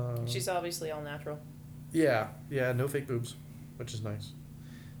 She's obviously all natural. Yeah, no fake boobs, which is nice.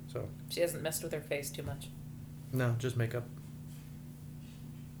 So she hasn't messed with her face too much. No, just makeup.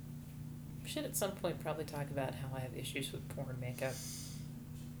 We should at some point probably talk about how I have issues with porn makeup.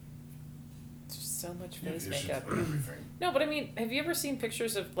 It's just so much face makeup. No, but I mean, have you ever seen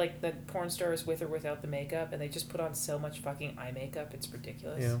pictures of like the porn stars with or without the makeup, and they just put on so much fucking eye makeup? It's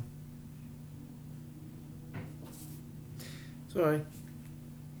ridiculous. Yeah. Sorry.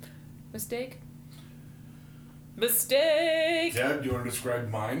 Mistake. Dad, do you want to describe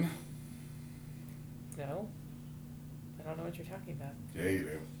mine? No. I don't know what you're talking about. Yeah, you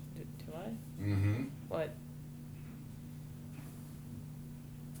do. Do I? Mm-hmm. What?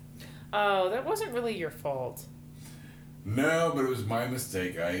 Oh, that wasn't really your fault. No, but it was my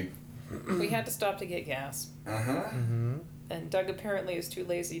mistake. We had to stop to get gas. Uh-huh. Mm-hmm. And Doug apparently is too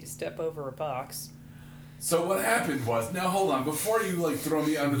lazy to step over a box. So what happened was, now hold on, before you like throw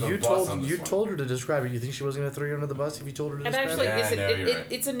me under the bus on this You told her to describe it. You think she wasn't going to throw you under the bus if you told her to describe it? And actually, right.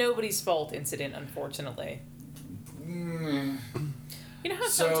 it's a nobody's fault incident, unfortunately. Mm. You know how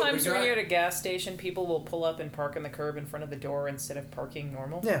sometimes when you're at a gas station, people will pull up and park on the curb in front of the door instead of parking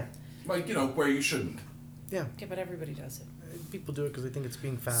normal? Yeah. Like, where you shouldn't. Yeah. Yeah, but everybody does it. People do it because they think it's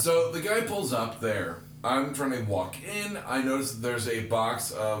being fast. So the guy pulls up there. I'm trying to walk in. I notice that there's a box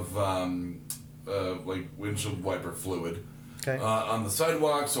of like windshield wiper fluid on the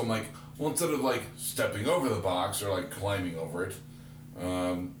sidewalk. So I'm like, well, instead of like stepping over the box or like climbing over it,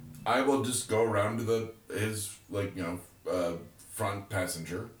 I will just go around to his front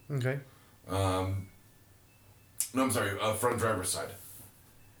passenger. Okay. No, I'm sorry, front driver's side.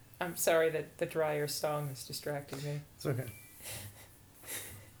 I'm sorry that the dryer song is distracting me. It's okay.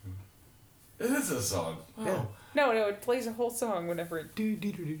 It is a song. Oh. Yeah. No, it plays a whole song whenever it...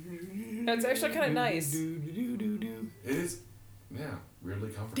 No, it's actually kind of nice. It is, yeah, weirdly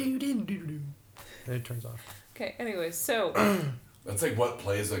comforting. And it turns off. Okay, anyways, so... That's like what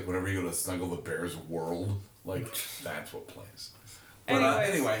plays like whenever you go to Snuggle the Bear's World. Like, that's what plays. But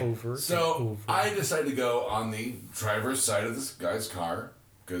anyway, so I decided to go on the driver's side of this guy's car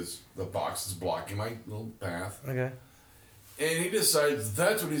because the box is blocking my little path. Okay. And he decides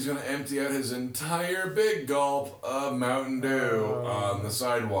that's what he's going to empty out his entire big gulp of Mountain Dew on the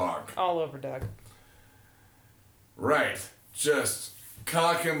sidewalk. All over Doug. Right. Just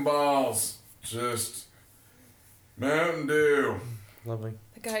cock and balls. Just Mountain Dew. Lovely.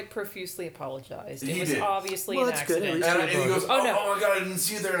 The guy profusely apologized. He It was did. obviously Well, an that's good. accident. And he goes, Oh, no. oh my God, I didn't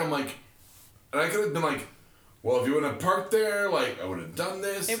see you there. And I'm like, and I could have been like, well, if you wouldn't have parked there, like, I would have done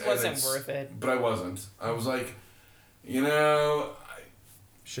this. It and wasn't worth it. But I wasn't. I was like, you know,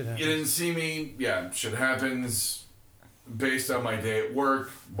 Shit happens. you didn't see me. Yeah, shit happens. Based on my day at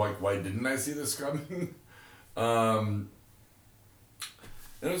work, like, why didn't I see this coming? And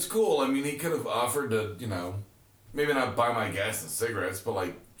it was cool. I mean, he could have offered to, you know, maybe not buy my gas and cigarettes, but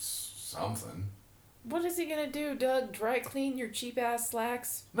like something. What is he gonna do, Doug? Dry clean your cheap ass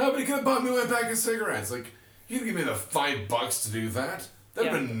slacks? No, but he could have bought me my pack of cigarettes. Like, he could give me the $5 to do that.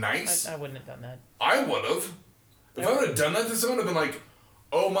 That'd have been nice. I wouldn't have done that. I would have. If I would have done that to someone, I'd have been like,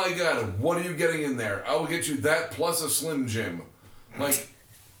 oh my God, what are you getting in there? I will get you that plus a Slim Jim. Like,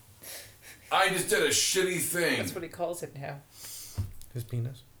 I just did a shitty thing. That's what he calls it now. His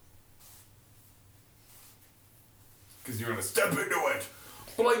penis. Because you're going to step into it.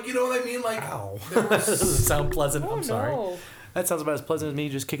 But, like, you know what I mean? Like, Ow. there That doesn't was, sound pleasant. Oh, I'm sorry. no. That sounds about as pleasant as me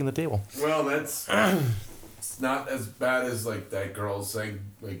just kicking the table. well, that's it's not as bad as, like, that girl saying,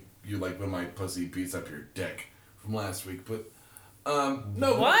 like, you like when my pussy beats up your dick from last week. But,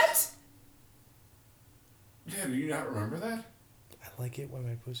 no. What? Yeah, do you not remember that? I like it when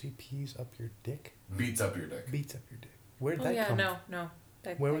my pussy pees up your dick. Beats up your dick. Beats up your dick. Where did Oh, that yeah, come no.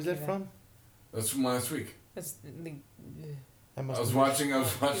 Where was that from? That's from last week. That's the... I I must was have- watching He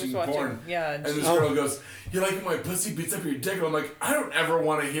was watching. porn. Yeah. And this she- girl goes, you like when my pussy beats up your dick? And I'm like, I don't ever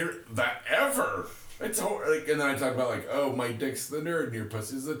want to hear that ever. It's like, and then I talk about like, oh, my dick's the nerd and your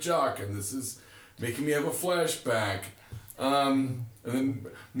pussy's the jock, and this is making me have a flashback. And then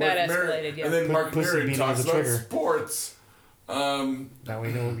That escalated, yeah. And then Mark Pussy Maron beating talks is a about trigger. sports. Now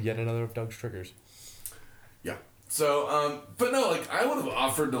we know yet another of Doug's triggers. Yeah. So, but no, like I would have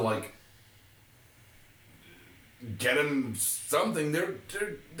offered to like get him something.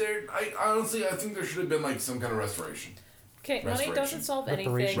 I honestly, I think there should have been like some kind of restoration. Okay, money Restoration. doesn't solve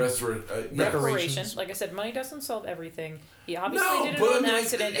anything. Reparation. Yeah. Reparation. Like I said, money doesn't solve everything. He obviously No, did it but on I mean, like,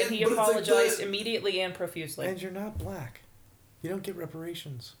 accident, and he but it's like apologized the- immediately and profusely. And you're not black. You don't get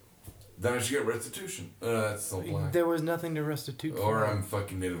reparations. Then I should get restitution. That's still black. There was nothing to restitute Or for. I'm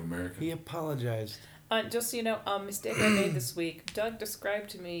fucking Native American. He apologized. Just so you know, a mistake I made this week. Doug described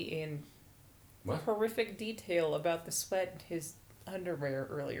to me in What? horrific detail about the sweat in his underwear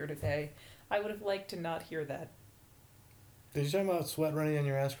earlier today. I would have liked to not hear that. Did you talk about sweat running on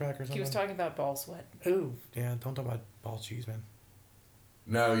your ass crack or something? He was talking about ball sweat. Ooh, yeah, don't talk about ball cheese, man.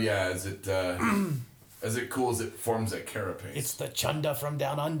 No, yeah, as it cools, it forms a carapace. It's the chunda from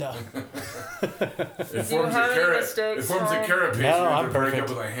down under. It forms a have any cara- mistakes, It forms a Tom? carapace. No, you have I'm to break perfect.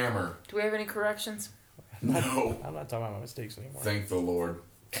 up with a hammer. Do we have any corrections? No. I'm not talking about my mistakes anymore. Thank the Lord.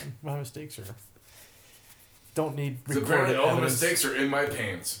 My mistakes are... Don't need 'Cause recorded apparently all the evidence. mistakes are in my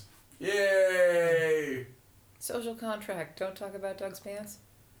pants. Yay! Social contract. Don't talk about Doug's pants.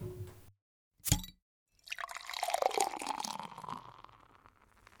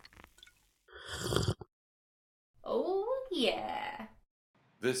 Oh, yeah.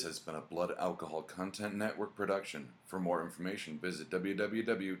 This has been a Blood Alcohol Content Network production. For more information, visit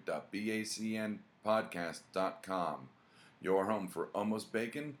www.bacnpodcast.com. Your home for almost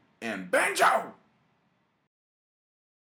bacon and banjo!